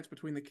alliance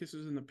between the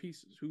Kisses and the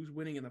Pieces, who's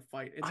winning in the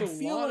fight? It's I a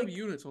feel lot of like-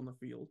 units on the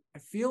field. I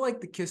feel like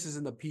the Kisses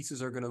and the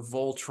Pieces are gonna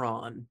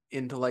Voltron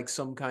into like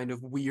some kind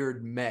of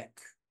weird mech.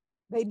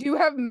 They do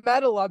have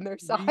metal on their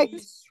side. We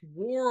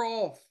swore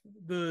off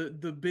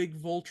the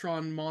big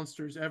Voltron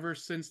monsters ever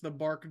since the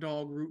Bark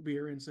Dog root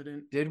beer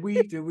incident. Did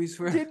we? Did we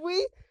swear? Did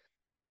we?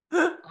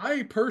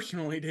 I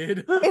personally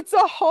did. It's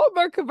a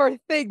hallmark of our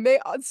thing.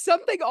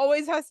 Something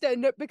always has to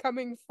end up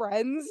becoming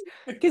friends.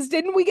 Because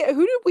who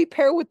did we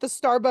pair with the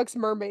Starbucks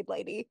mermaid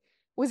lady?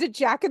 Was it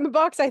Jack in the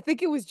Box? I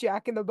think it was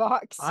Jack in the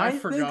Box. I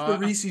think the forgot.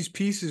 Reese's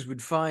Pieces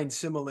would find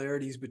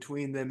similarities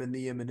between them and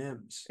the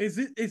M&Ms. Is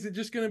it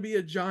just gonna be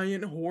a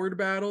giant horde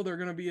battle? They're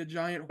gonna be a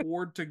giant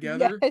horde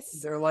together. Yes.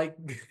 They're like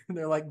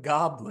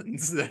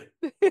goblins.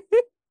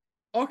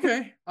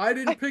 Okay, I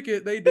didn't pick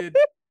it. They did.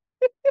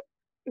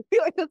 I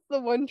feel like that's the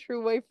one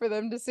true way for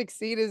them to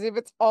succeed is if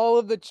it's all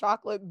of the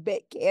chocolate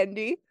bit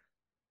candy.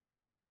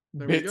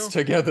 There we Bits go.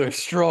 together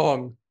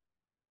strong.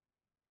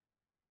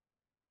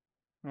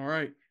 All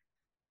right.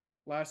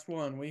 Last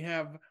one. We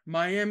have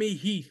Miami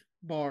Heath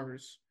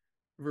bars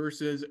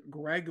versus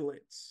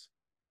Greglets.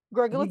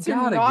 Greglets You are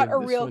gotta not give a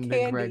this real one to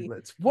candy.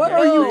 Greglets. What Yes,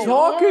 are you they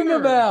talking are.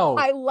 about?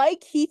 I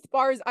like Heath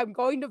bars. I'm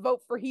going to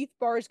vote for Heath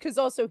bars because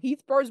also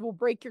Heath bars will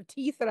break your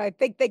teeth, and I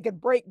think they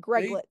could break They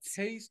Greglets.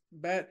 taste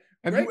bad.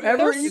 Have you Greglets, ever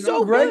They're eaten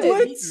so what I've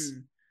good. Greglets?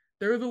 eaten.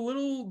 They're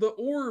the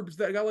orbs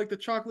that got like the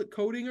chocolate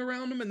coating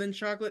around them and then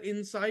chocolate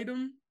inside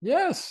them.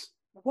 Yes.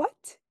 What?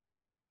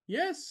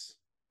 Yes.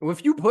 Well,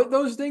 if you put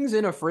those things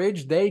in a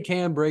fridge, they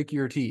can break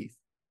your teeth.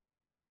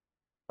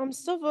 I'm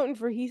still voting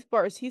for Heath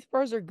bars. Heath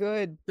bars are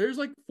good. There's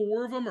like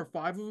 4 of them or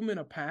 5 of them in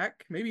a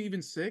pack, maybe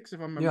even 6 if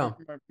I'm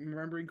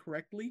remembering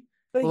correctly.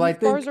 The Well, I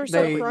Heath bars think are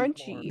so they-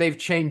 crunchy. They've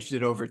changed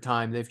it over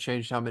time. They've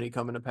changed how many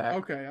come in a pack.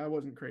 Okay, I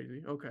wasn't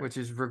crazy. Okay. Which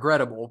is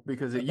regrettable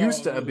because I it thought used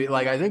it to was be a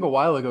like, I think a number.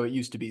 while ago it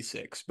used to be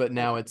 6, but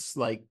now it's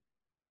like,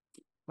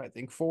 I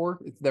think 4.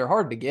 They're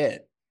hard to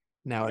get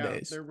Yeah,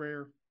 nowadays. they're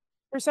rare.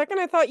 For a second,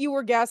 I thought you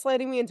were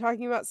gaslighting me and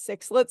talking about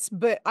sixlets,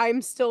 but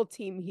I'm still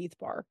Team Heath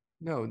bar.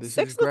 No, this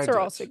is Sixlets are Greglets.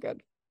 also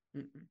good.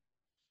 Mm-mm.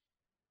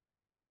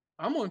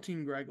 I'm on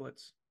Team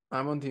Greglets.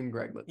 I'm on Team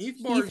Greglets. Heath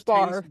Heath bars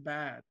bar. taste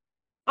bad.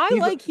 I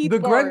like Heath the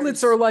bars.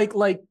 Greglets are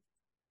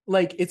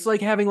like it's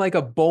like having like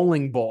a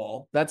bowling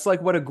ball. That's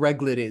like what a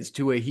Greglet is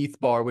to a Heath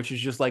bar, which is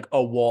just like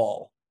a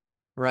wall,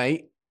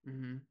 right?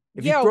 Mm-hmm.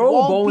 If yeah, you throw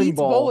wall a bowling beats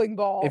ball, bowling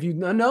ball. if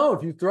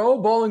you throw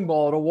a bowling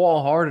ball at a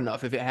wall hard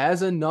enough, if it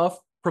has enough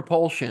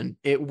propulsion,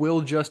 it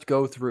will just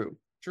go through.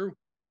 True.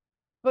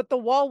 But the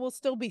wall will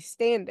still be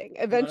standing.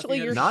 Eventually,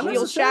 had your it Not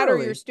shield shatter your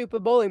necessarily.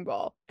 stupid bowling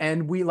ball.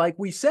 And like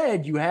we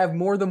said, you have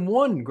more than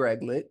one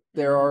Greglet.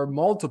 There Mhm. are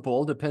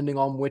multiple depending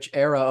on which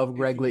era of If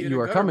Greglet get you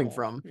a are gutter coming ball,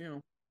 from. you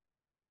know.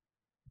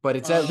 But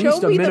it's Show at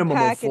least Show a me the minimum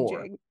of 4.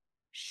 packaging.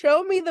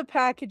 Show me the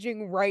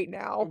packaging right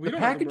now. We The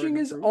don't have the packaging burden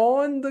of is proof.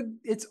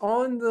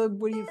 on the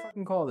what do you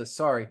fucking call this?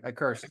 Sorry, I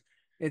cursed.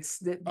 It's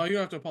the Oh, you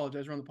don't have to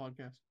apologize. We're on the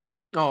podcast.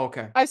 Oh,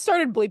 okay. I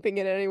started bleeping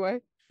it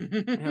anyway.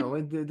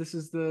 No, this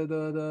is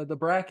the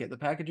bracket. The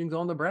packaging's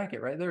on the bracket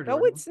right there, No,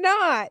 Jordan. it's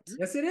not.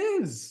 Yes, it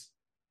is.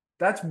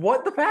 That's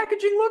what the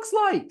packaging looks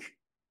like.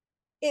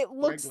 It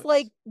looks Reglets.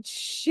 like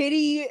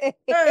shitty Hey!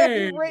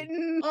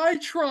 handwritten. I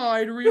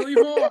tried really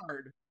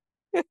hard.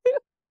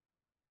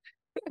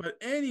 But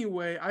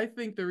anyway, I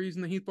think the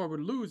reason the Heath Bar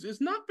would lose is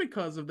not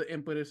because of the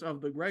impetus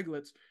of the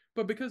Greglets,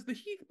 but because the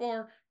Heath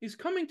Bar is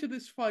coming to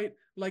this fight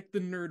like the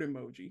nerd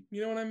emoji.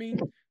 You know what I mean?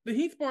 The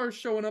Heath Bar is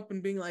showing up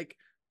and being like,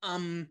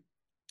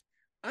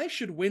 I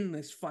should win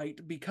this fight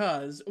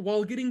because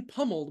while getting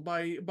pummeled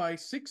by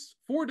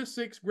 4 to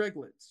 6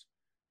 Greglets.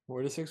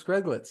 4 to 6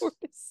 Greglets. 4 to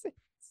 6.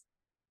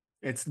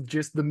 It's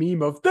just the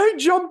meme of they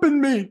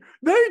jumping me.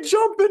 They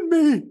jumping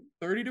me.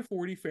 30 to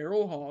 40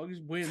 feral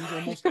hogs wins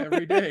almost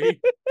every day.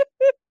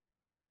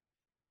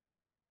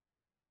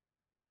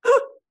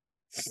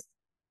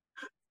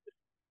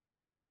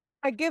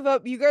 I give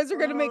up. You guys are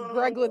gonna make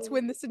Greglets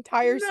win this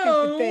entire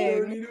stupid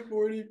thing. 30 to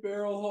 40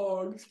 feral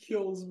hogs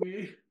kills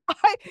me.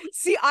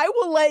 I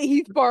will let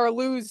Heath Bar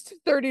lose to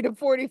 30 to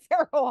 40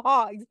 feral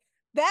hogs.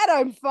 That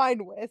I'm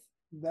fine with.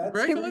 That's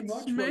pretty much Greglets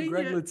what may yet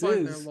Greglets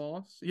find their is.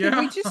 loss. Can Yeah.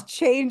 we just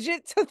change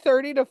it to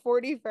 30 to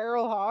 40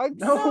 feral hogs?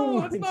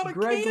 No, it's it's not a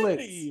Greglets.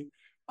 candy.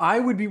 I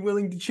would be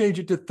willing to change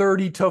it to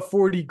 30 to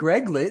 40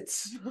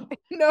 Greglets.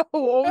 No,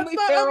 only That's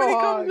not how feral many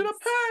hogs. comes in a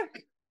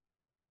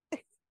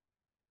pack.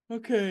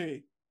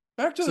 Okay.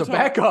 Back to the So top.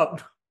 back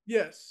up.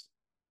 Yes.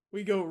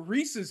 We go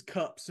Reese's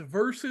Cups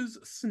versus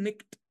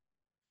Snicked.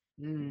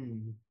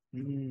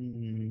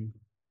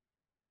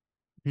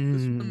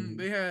 This one, Hmm.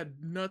 they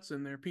had nuts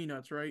in there,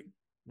 peanuts, right?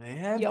 They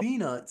had Yep.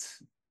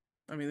 peanuts.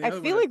 I mean, the I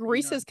other feel one like had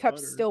Reese's peanut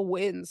Cups butter. still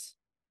wins.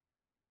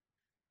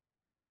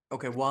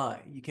 Okay,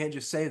 why? You can't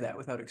just say that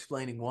without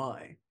explaining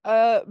why.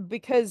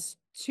 Because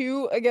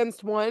 2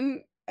 against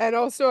 1, and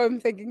also I'm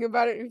thinking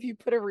about it. If you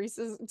put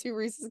two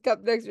Reese's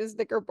Cup next to a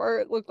Snicker bar,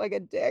 it looked like a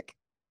dick.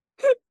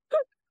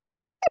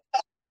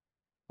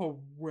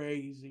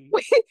 Crazy.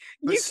 But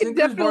You can Snickers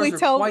definitely bars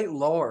are tell. quite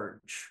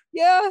large.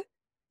 Yeah,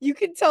 you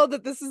can tell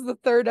that this is the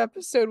 3rd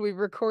episode we've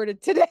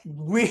recorded today.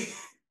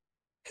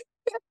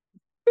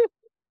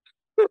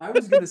 I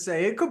was gonna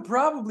say it could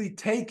probably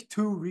take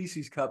 2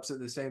 Reese's cups at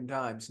the same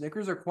time.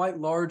 Snickers are quite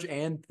large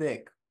and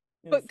thick.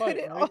 In a But fight,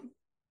 right? could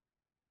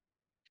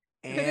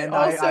it And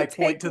also I take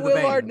point to the Will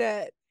vein.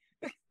 Arnett?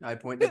 I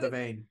point to the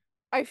vein.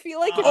 I feel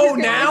like if Oh, you're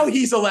gonna now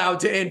he's allowed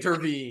to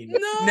intervene.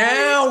 No,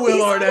 Now Will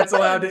he's Arnett's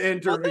allowed to Well, no,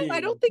 intervene.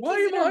 I don't think Why are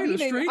he's you behind a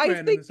intervening. straight I man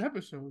in think this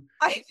episode?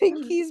 I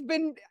think he's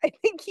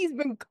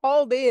been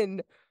called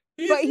in,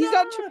 but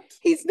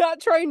he's not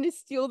trying to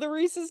steal the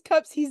Reese's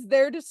Cups. He's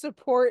there to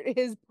support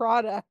his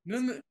product.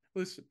 No,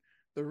 listen,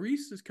 the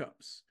Reese's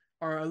Cups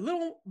are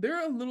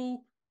they're a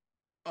little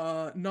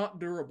not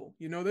durable.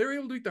 You know, they're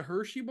able to eat the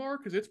Hershey bar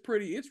because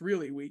it's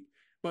really weak.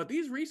 But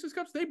these Reese's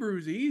Cups, they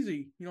bruise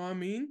easy. You know what I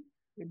mean?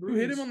 You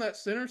hit him on that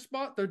center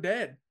spot, they're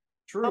dead.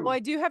 True. I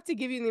do have to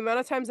give you the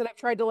amount of times that I've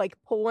tried to like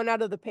pull one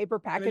out of the paper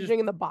packaging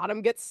and the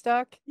bottom gets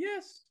stuck.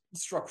 Yes.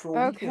 Structural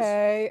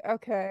weakness.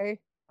 Okay.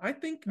 I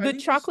think The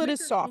chocolate is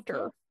Snickers will softer.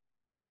 tough.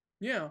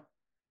 Yeah.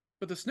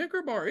 But the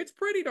Snicker bar, it's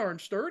pretty darn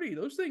sturdy.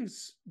 Those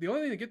things, the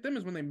only thing to get them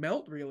is when they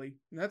melt, really.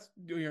 And that's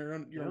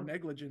your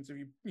negligence if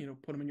you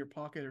put them in your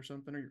pocket or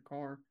something or your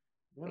car.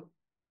 Yeah.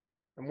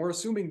 And we're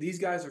assuming these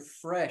guys are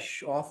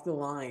fresh off the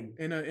line.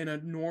 In a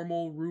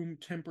normal room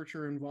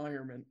temperature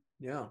environment.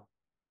 Yeah.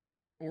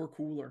 Or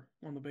cooler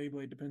on the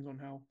Beyblade, depends on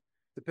how.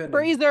 Depending.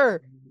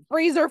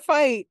 Freezer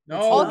fight. No,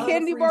 all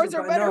candy bars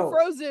are better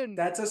frozen.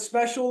 That's a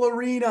special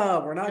arena.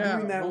 We're not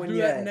doing that we'll one do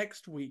yet. that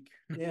next week.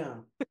 Yeah.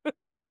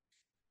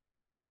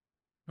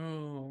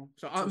 Oh,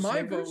 so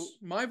my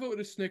vote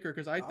is Snicker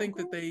because I think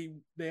that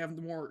they have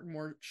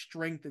more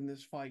strength in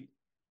this fight.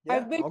 Yeah,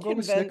 I've been I'll go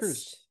with convinced.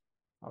 Snickers.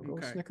 I'll go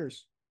with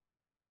Snickers.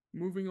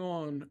 Moving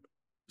on,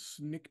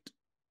 Snicked.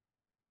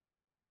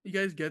 You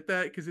guys get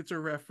that because it's a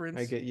reference.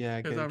 I get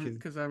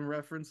because I'm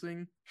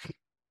referencing.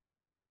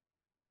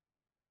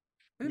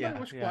 Anybody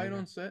watch Quiet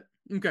on Set?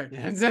 Okay.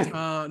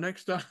 Yeah.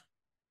 Next up,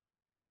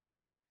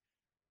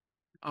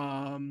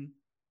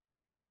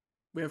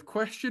 we have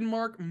question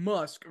mark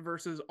Musk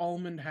versus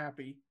Almond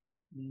Happy.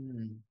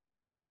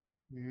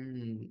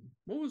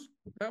 What was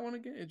that one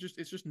again?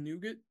 It's just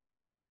nougat.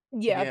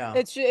 Yeah.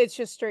 It's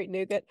just straight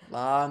nougat.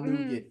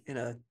 Nougat in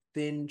a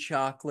thin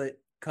chocolate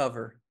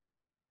cover.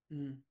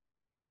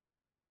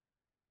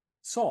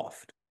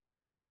 Soft.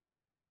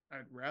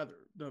 I'd rather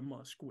the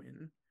Musk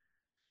win.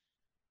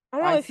 I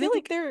don't know. I feel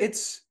like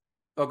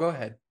Oh, go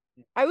ahead.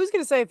 I was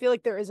gonna say I feel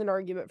like there is an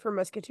argument for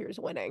Musketeers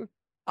winning.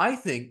 I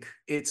think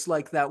it's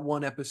like that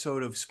one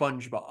episode of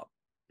SpongeBob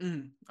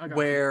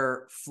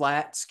where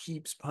Flats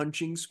keeps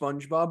punching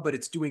SpongeBob, but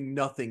it's doing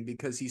nothing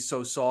because he's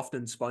so soft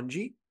and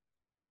spongy.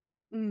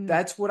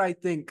 That's what I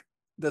think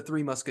the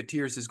Three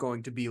Musketeers is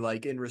going to be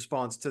like in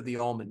response to the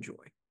Almond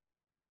Joy.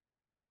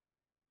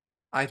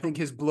 I think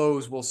his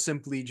blows will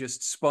simply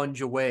just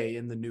sponge away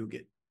in the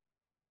nougat.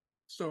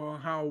 So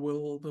how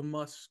will the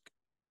Musk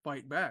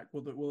fight back?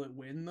 Will it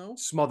win though?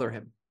 Smother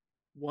him.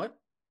 What?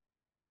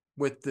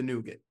 With the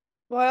nougat.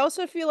 Well, I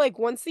also feel like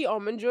once the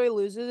Almond Joy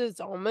loses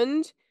its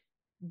almond,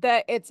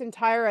 that its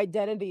entire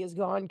identity is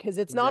gone because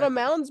it's not a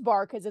Mounds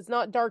bar because it's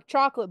not dark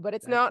chocolate, but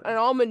it's not an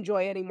Almond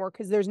Joy anymore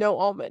because there's no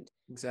almond.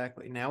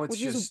 Exactly. Now it's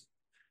just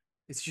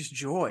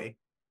joy.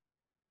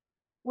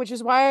 Which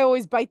is why I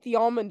always bite the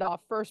almond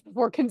off first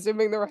before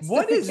consuming the rest.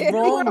 What of the is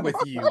wrong with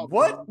you?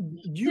 What?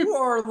 You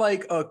are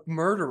like a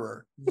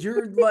murderer.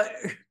 You're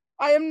like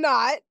I am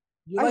not.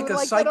 You're like a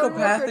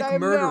psychopathic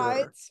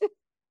murderer.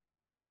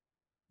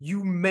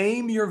 You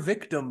maim your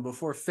victim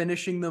before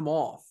finishing them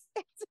off.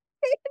 It's a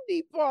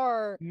candy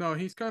bar. No,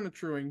 he's kind of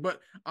truing,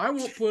 but I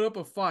won't put up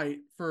a fight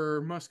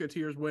for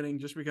Musketeers winning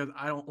just because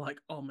I don't like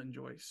Almond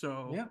Joy.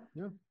 So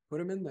yeah, put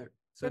him in there.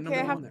 Send him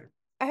in there.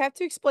 I have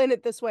to explain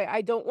it this way.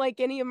 I don't like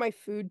any of my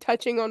food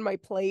touching on my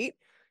plate.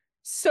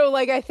 So,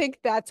 like, I think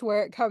that's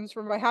where it comes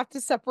from. I have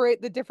to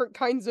separate the different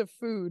kinds of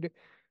food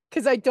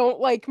because I don't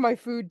like my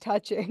food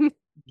touching.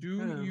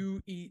 Do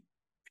you eat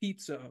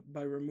pizza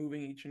by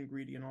removing each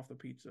ingredient off the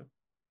pizza?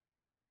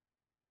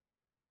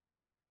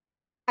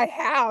 I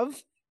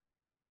have.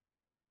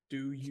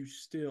 Do you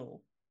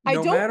still? I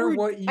don't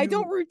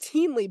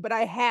routinely, but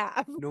I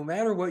have. No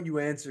matter what you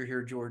answer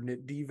here, Jordan,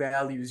 it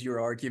devalues your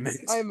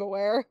argument. I'm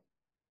aware.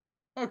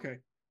 Okay,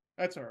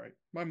 that's all right.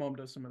 My mom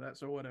does some of that,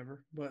 so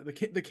whatever. But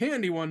the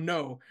candy one,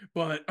 no.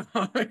 But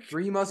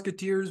Three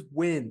Musketeers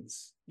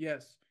wins.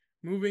 Yes.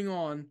 Moving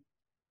on.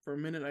 For a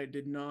minute, I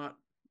did not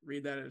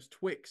read that as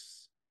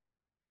Twix.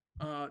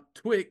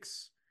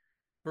 Twix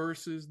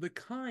versus the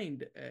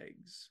Kind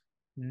eggs.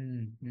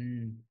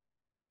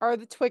 Are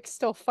the Twix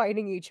still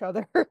fighting each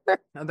other?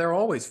 Now, they're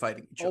always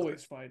fighting each other.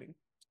 Always fighting.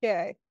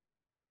 Okay.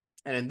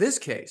 And in this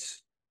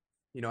case,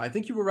 I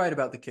think you were right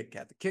about the Kit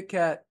Kat. The Kit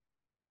Kat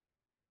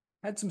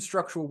had some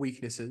structural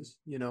weaknesses,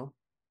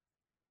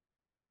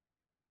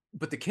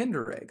 But the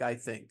Kinder Egg, I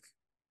think,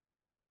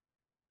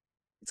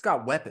 it's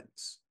got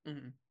weapons.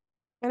 Mm-hmm.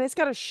 And it's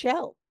got a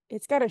shell.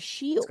 It's got a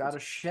shield. It's got a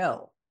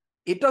shell.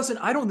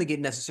 I don't think it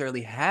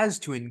necessarily has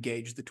to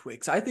engage the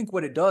Twix. I think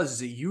what it does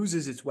is it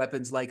uses its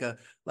weapons like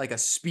a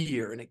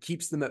spear, and it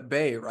keeps them at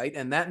bay, right?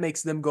 And that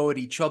makes them go at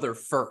each other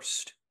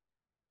first.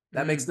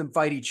 That makes them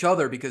fight each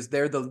other because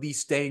they're the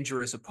least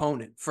dangerous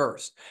opponent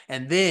first.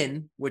 And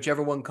then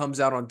whichever one comes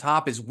out on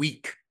top is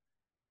weak.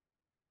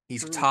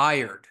 He's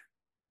tired.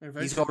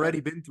 He's already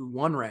been through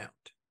one round.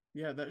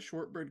 Yeah, that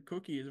shortbread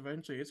cookie is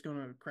eventually it's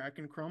gonna crack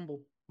and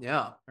crumble.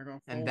 Yeah. And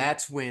fall.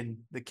 that's when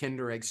the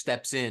Kinder Egg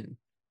steps in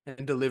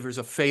and delivers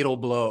a fatal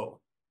blow.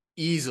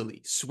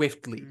 Easily,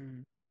 swiftly.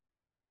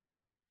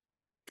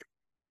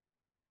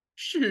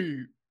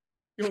 Shoot.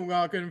 You don't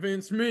gotta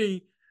convince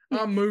me.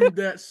 I moved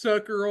that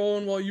sucker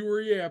on while you were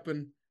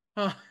yapping.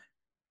 Huh.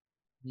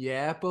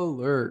 Yap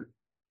alert.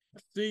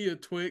 See ya,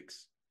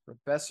 Twix.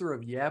 Professor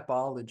of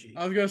Yapology.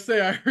 I was gonna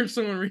say, I heard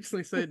someone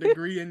recently say a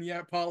degree in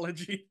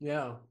yapology.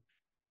 Yeah.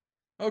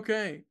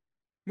 Okay.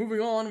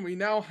 Moving on, we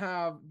now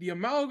have the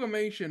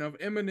amalgamation of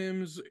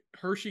M&M's,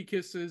 Hershey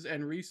Kisses,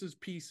 and Reese's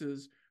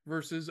Pieces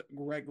versus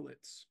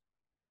Greglets.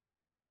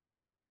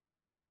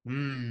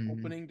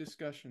 Opening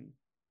discussion.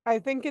 I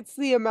think it's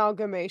the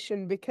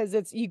amalgamation because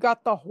you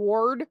got the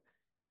horde,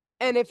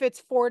 and if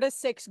it's 4 to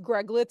 6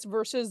 Greglets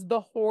versus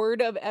the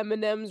horde of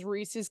M&M's,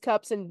 Reese's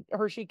Cups, and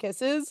Hershey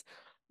Kisses,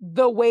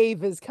 the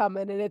wave is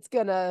coming and it's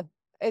gonna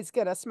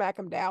smack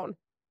them down.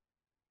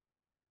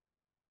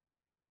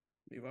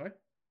 Levi?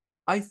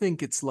 I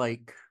think it's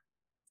like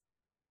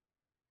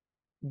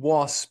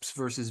wasps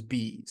versus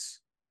bees.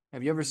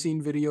 Have you ever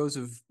seen videos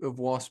of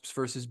wasps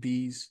versus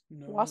bees?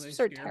 No, Wasps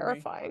they are scare me.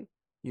 terrifying.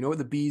 You know what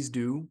the bees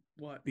do?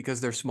 What?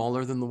 Because they're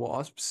smaller than the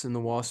wasps, and the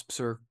wasps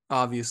are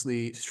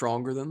obviously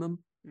stronger than them.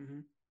 Mm-hmm.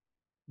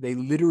 They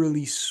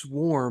literally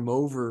swarm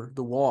over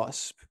the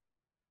wasp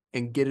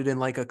and get it in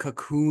like a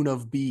cocoon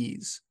of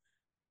bees.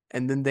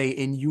 And then they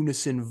in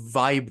unison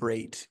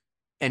vibrate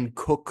and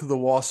cook the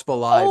wasp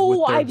alive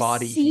with their I've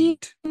body seen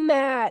heat.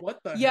 that.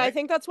 What the Yeah, I heck?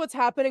 think that's what's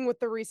happening with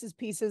the Reese's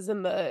Pieces,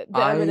 and the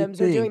I M&Ms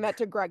are doing think- that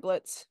to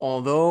Greglets.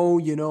 Although,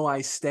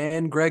 I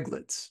stand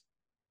Greglets,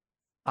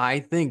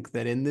 I think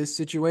that in this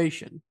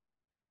situation,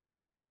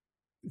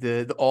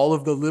 all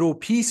of the little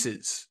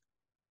pieces,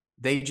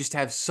 they just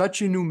have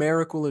such a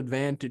numerical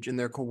advantage, and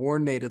they're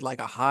coordinated like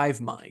a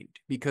hive mind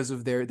because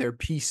of their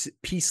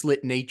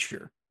piecelet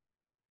nature,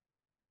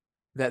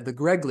 that the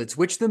Greglets,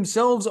 which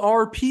themselves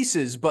are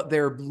pieces, but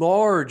they're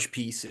large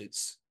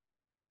pieces,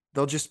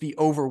 they'll just be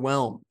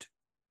overwhelmed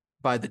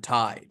by the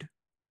tide.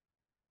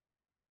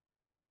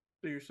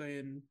 So you're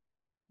saying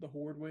the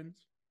Horde wins?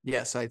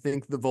 Yes, I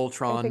think the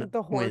Voltron I think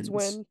the hordes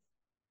wins. win.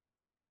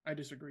 I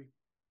disagree.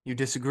 You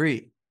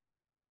disagree?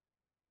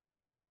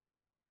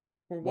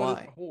 For what is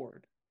Why? a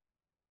Horde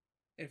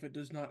if it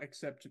does not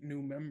accept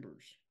new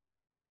members?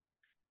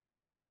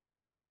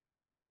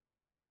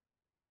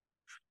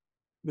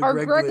 Are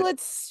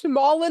Greglets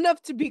small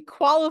enough to be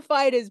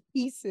qualified as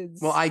pieces?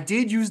 Well, I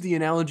did use the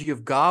analogy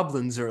of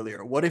goblins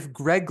earlier. What if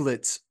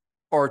Greglets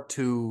are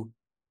to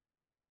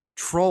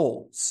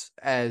trolls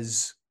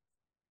as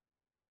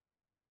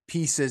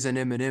pieces and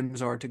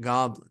M&Ms are to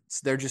goblins?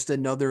 They're just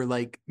another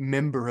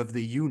member of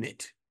the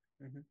unit.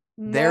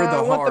 Mm-hmm. They're I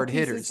the want hard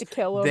pieces hitters. to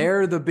kill 'em.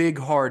 They're the big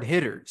hard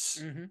hitters.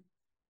 Mm-hmm.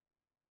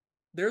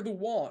 They're the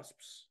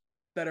wasps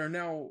that are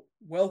now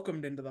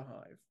welcomed into the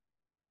hive.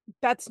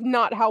 That's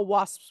not how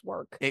wasps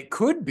work. It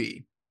could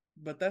be.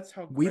 But that's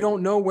how We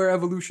don't know where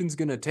evolution's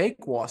going to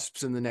take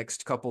wasps in the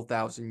next couple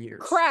thousand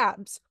years.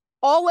 Crabs.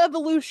 All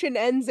evolution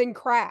ends in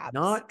crabs.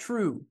 Not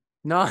true.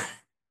 Not.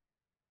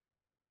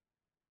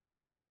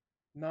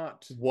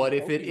 What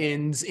if it Pokemon.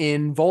 ends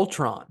in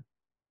Voltron?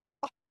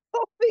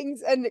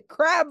 Things and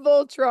crab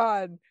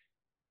Voltron.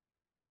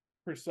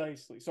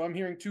 Precisely. So I'm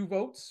hearing 2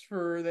 votes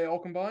for they all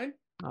combine.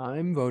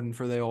 I'm voting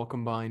for they all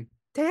combine.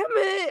 Damn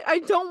it. I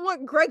don't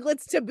want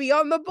Greglets to be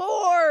on the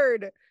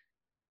board.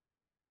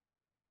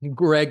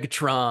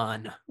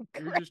 Gregtron.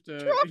 You're just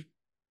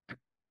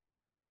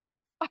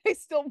I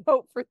still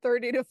vote for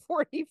 30 to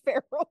 40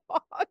 feral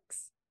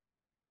hogs.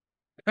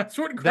 That's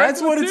what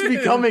It's is.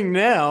 becoming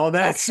now.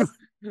 That's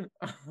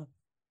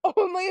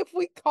Only if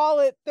we call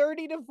it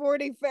 30 to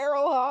 40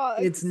 feral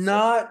hogs. it's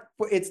not.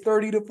 It's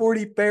 30 to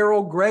 40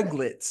 feral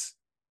Greglets.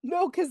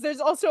 No, because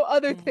there's also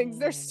other things.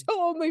 There's still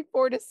only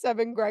 4 to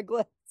 7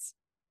 Greglets.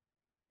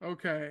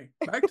 Okay,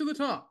 back to the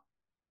top.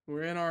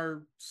 We're in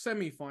our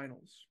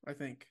semifinals, I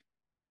think.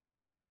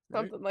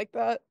 Right? Something like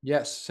that.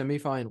 Yes,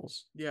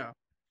 semifinals. Yeah.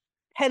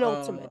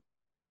 Penultimate.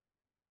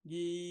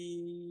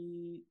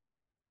 Yeah.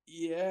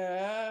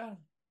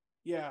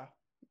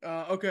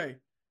 Okay.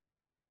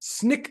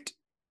 Snicked.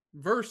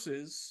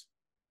 Versus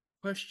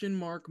question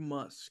mark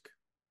Musk.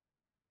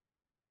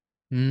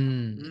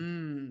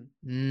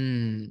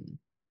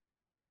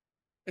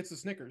 It's the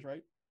Snickers,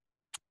 right?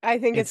 I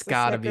think It's it's the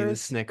gotta be the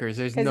Snickers. Snickers.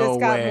 There's Because no it's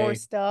got more way.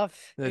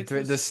 stuff.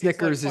 The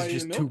Snickers is fighting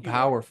just the too Milky Way.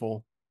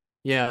 powerful.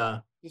 Yeah.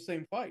 The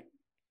same fight.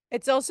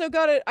 It's also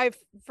got a. I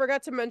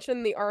forgot to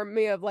mention the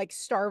army of like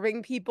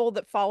starving people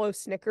that follow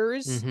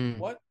Snickers.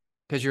 What?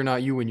 Because you're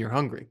not you when you're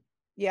hungry.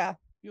 Yeah.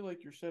 I feel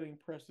like you're setting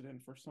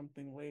precedent for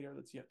something later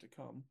that's yet to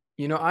come.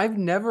 You know, I've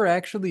never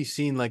actually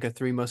seen like a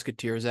Three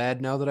Musketeers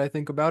ad now that I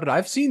think about it.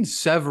 I've seen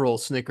several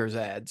Snickers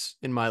ads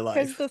in my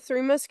Because life. the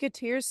Three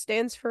Musketeers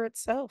stands for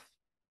itself.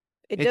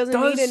 It It doesn't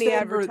does need any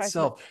stand for advertisement.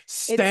 itself. It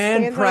Stand stands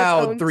on its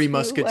proud, own Three 2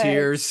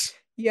 Musketeers. legs.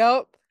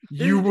 Yep.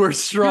 You were You're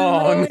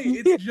strong. right.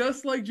 It's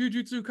just like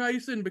Jujutsu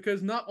Kaisen,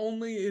 because not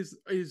only is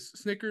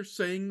Snickers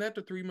saying that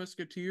to Three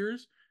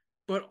Musketeers,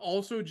 but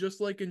also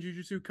just like in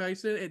Jujutsu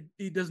Kaisen,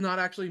 it does not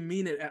actually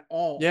mean it at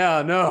all.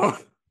 Yeah, no.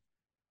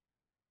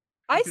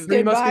 I Because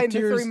stand behind the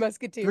Three Musketeers-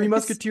 Musketeers. Three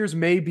Musketeers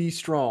may be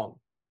strong.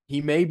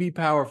 He may be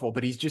powerful,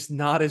 but he's just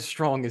not as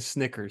strong as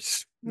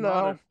Snickers.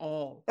 Not No. at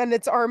all. And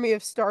its army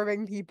of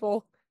starving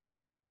people.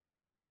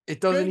 It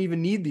doesn't Okay.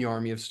 even need the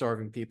army of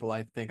starving people,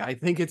 I think. I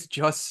think it's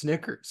just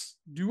Snickers.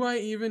 Do I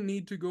even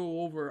need to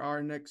go over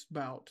our next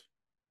bout?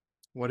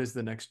 What is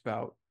the next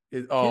bout?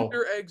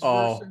 Kinder Eggs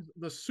versus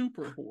the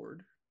Super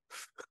Horde.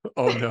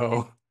 Oh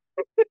no.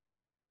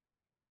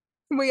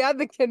 We add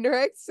the Kinder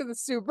Eggs to the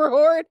Super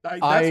Horde.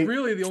 That's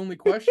really the only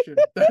question.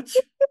 That's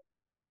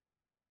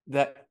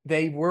That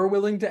they were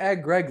willing to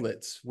add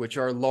Greglets, which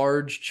are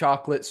large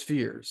chocolate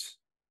spheres.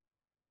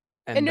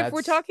 And if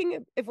we're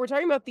talking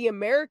about the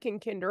American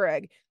Kinder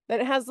Egg, then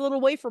it has little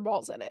wafer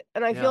balls in it.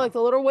 And I Yeah. feel like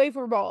the little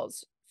wafer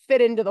balls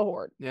fit into the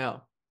Horde.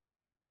 Yeah.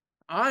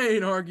 I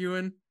ain't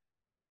arguing.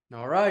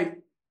 All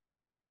right.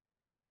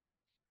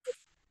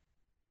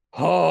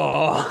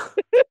 Oh,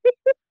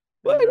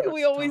 Why And do now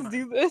we it's always time.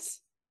 do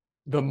this?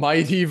 the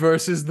mighty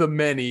versus the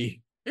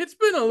many. It's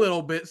been a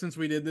little bit since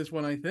we did this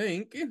one, I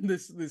think.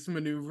 This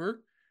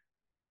maneuver.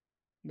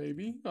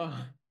 Maybe.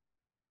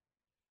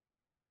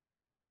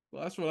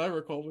 Last one I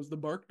recall was the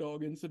Bark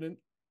Dog incident.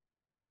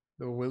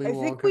 The Willy I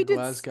think Wonka we did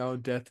Glasgow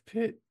Death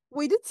Pit.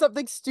 We did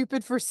something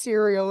stupid for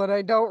cereal, and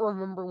I don't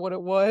remember what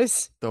it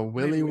was. The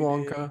Willy we did.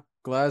 Wonka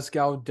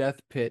Glasgow Death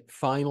Pit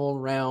final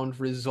round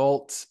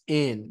results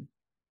in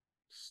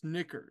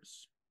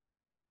Snickers,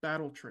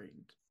 battle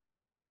trained,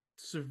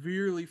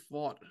 severely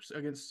fought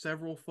against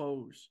several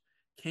foes,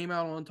 came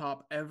out on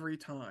top every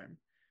time.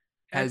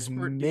 Has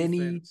Expert many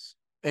defense.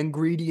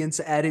 ingredients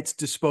at its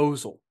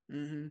disposal.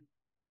 Mm-hmm.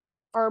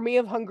 Army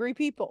of hungry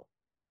people.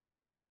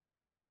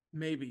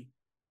 Maybe.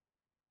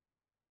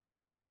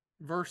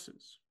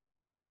 Versus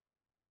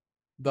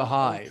The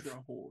Hive.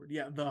 Ultra Horde.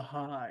 Yeah, the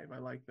Hive. I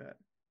like that.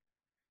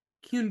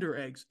 Kinder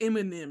Eggs,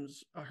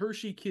 M&Ms,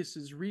 Hershey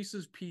Kisses,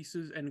 Reese's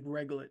Pieces, and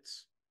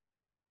Greglets.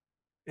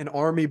 An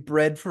army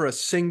bred for a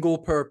single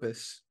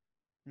purpose.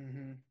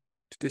 Mm-hmm.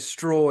 To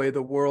destroy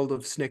the world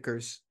of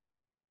Snickers.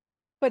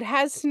 But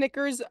has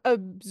Snickers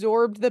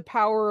absorbed the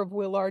power of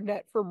Will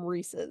Arnett from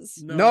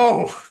Reese's?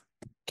 No!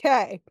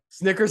 Okay.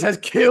 Snickers has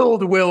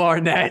killed Will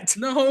Arnett!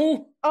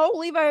 No! Oh,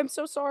 Levi, I'm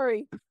so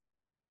sorry.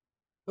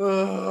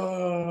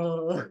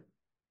 Ugh.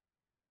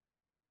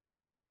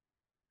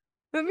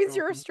 That means Girl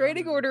your from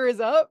restraining Canada. order is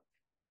up.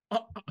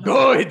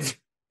 Good!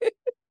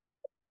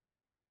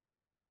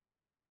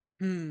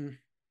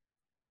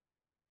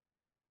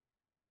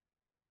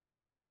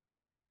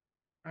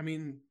 I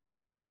mean,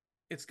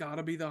 it's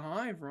gotta be the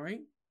Hive,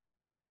 right?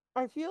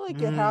 I feel like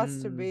it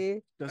has to Mm.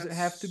 be. Does it That's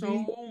have to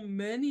be? so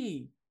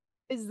many.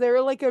 Is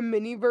there like a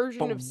mini version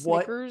But of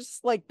what- Snickers?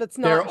 Like that's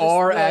not There just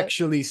are the,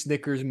 actually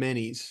Snickers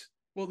minis.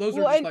 Well, those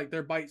Well, are just and like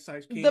they're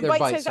bite-sized the candies. They're bite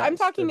size. I'm bite-sized.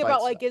 talking They're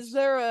about like, is bite-sized.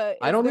 there a?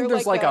 I don't think there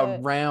there's like a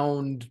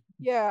round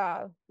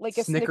yeah, like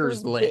a Snickers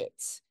Snickers lit.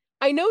 bits.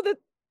 I know that.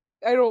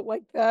 I don't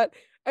like that.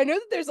 I know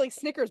that there's like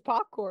Snickers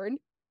popcorn.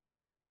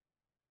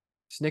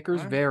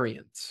 Snickers Huh?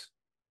 variants.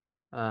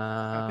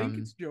 I think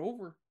it's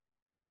Jover.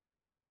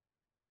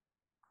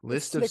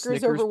 List of Snickers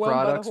Snickers overwhelmed by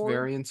the products, horde.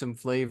 variants, and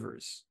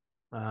flavors.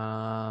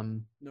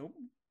 Nope.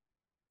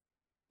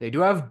 They do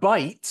have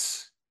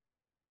bites,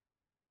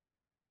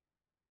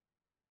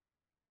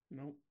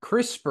 Nope.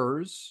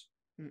 crispers,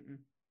 Mm-mm.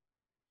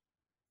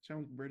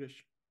 Sounds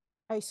British.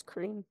 Ice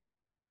cream.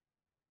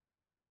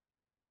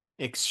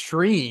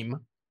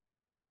 extreme,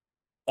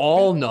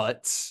 all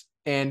nuts,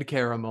 and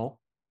caramel.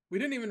 We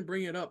didn't even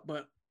bring it up,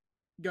 but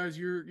guys,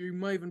 you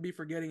might even be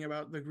forgetting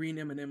about the green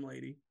M&M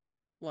lady.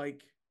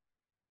 Like,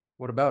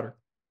 What about her?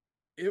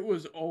 it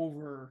was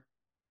over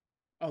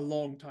a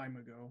long time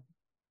ago.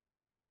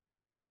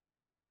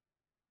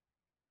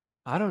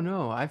 I don't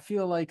know. I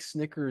feel like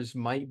Snickers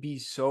might be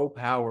so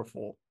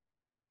powerful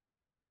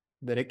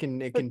that it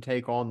can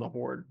take on the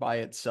horde by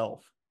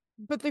itself.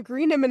 But the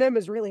green M&M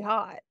is really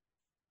hot.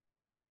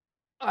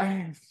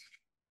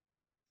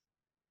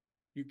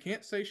 You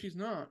can't say she's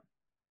not.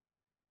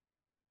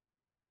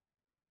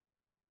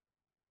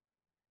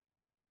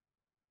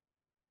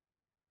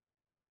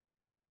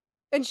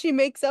 And she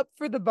makes up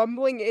for the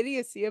bumbling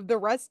idiocy of the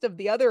rest of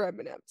the other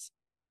M&Ms.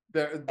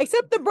 There-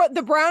 Except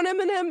the brown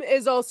M&M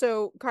is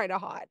also kind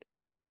of hot.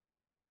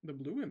 The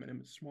blue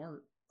M&M is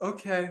smart.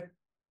 Okay.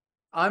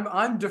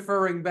 I'm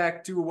deferring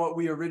back to what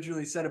we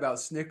originally said about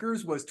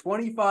Snickers was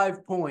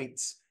 25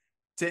 points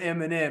to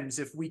M&M's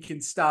if we can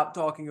stop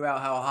talking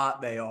about how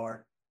hot they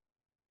are.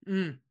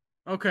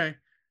 Okay.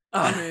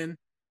 I'm in.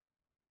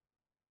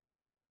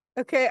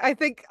 Okay, I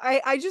think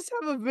I just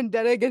have a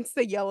vendetta against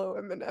the yellow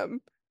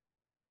M&M.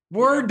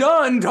 We're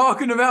done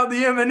talking about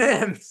the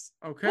M&Ms.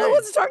 Okay. Well, I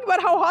wasn't talking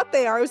about how hot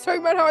they are. I was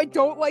talking about how I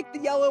don't like the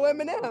yellow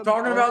M&M.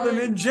 Talking about them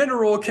Alright. in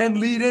general can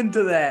lead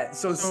into that,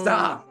 so So,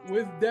 stop.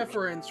 With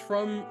deference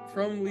from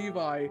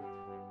Levi,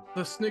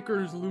 the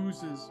Snickers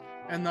loses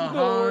and the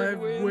No, it Hive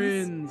wins.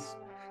 wins.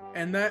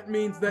 And that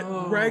means that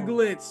Oh.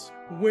 Reglitz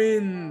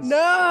wins.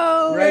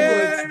 No!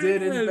 Reglitz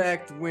did in Yes!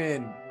 fact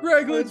win. I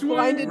was Reglitz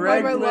blinded wins.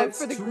 by my love Reglitz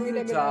for the to green the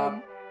M&M.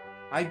 top.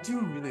 I do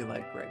really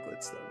like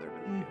Reglitz though. They're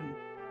really good.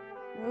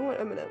 I want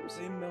M&Ms.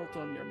 They melt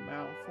on your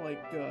mouth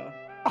like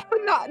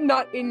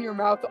Not in your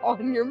mouth,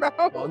 on your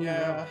mouth. On your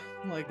yeah,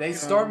 mouth. like They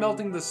start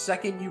melting the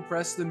second you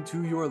press them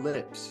to your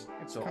lips.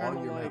 It's So kinda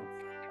on your like- mouth.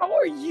 How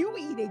are you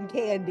eating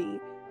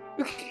candy?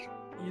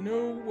 You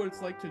know what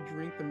it's like to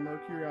drink the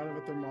mercury out of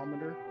a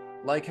thermometer?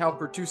 Like how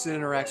Pertuset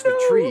interacts with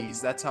No. trees.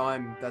 That's how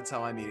I'm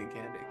eating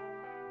candy.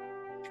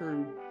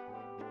 True.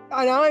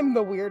 And I'm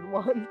the weird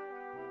one.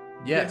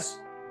 Yes.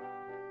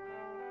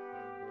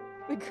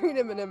 The green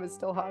M&M is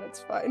still hot, it's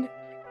fine.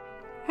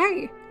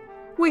 Hey!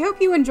 We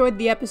hope you enjoyed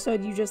the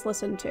episode you just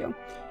listened to.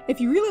 If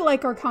you really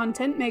like our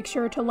content, make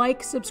sure to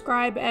like,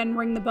 subscribe, and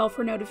ring the bell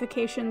for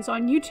notifications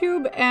on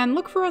YouTube, and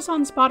look for us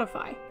on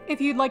Spotify.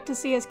 If you'd like to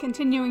see us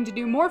continuing to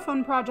do more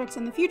fun projects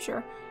in the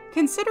future,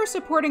 consider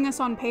supporting us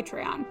on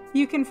Patreon.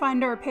 You can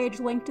find our page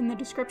linked in the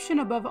description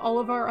above all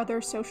of our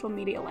other social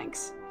media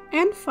links.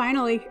 And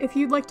finally, if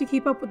you'd like to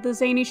keep up with the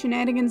zany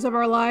shenanigans of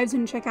our lives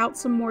and check out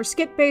some more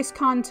skit-based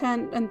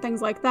content and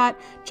things like that,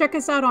 check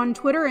us out on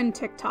Twitter and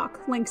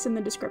TikTok, links in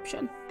the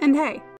description. And hey,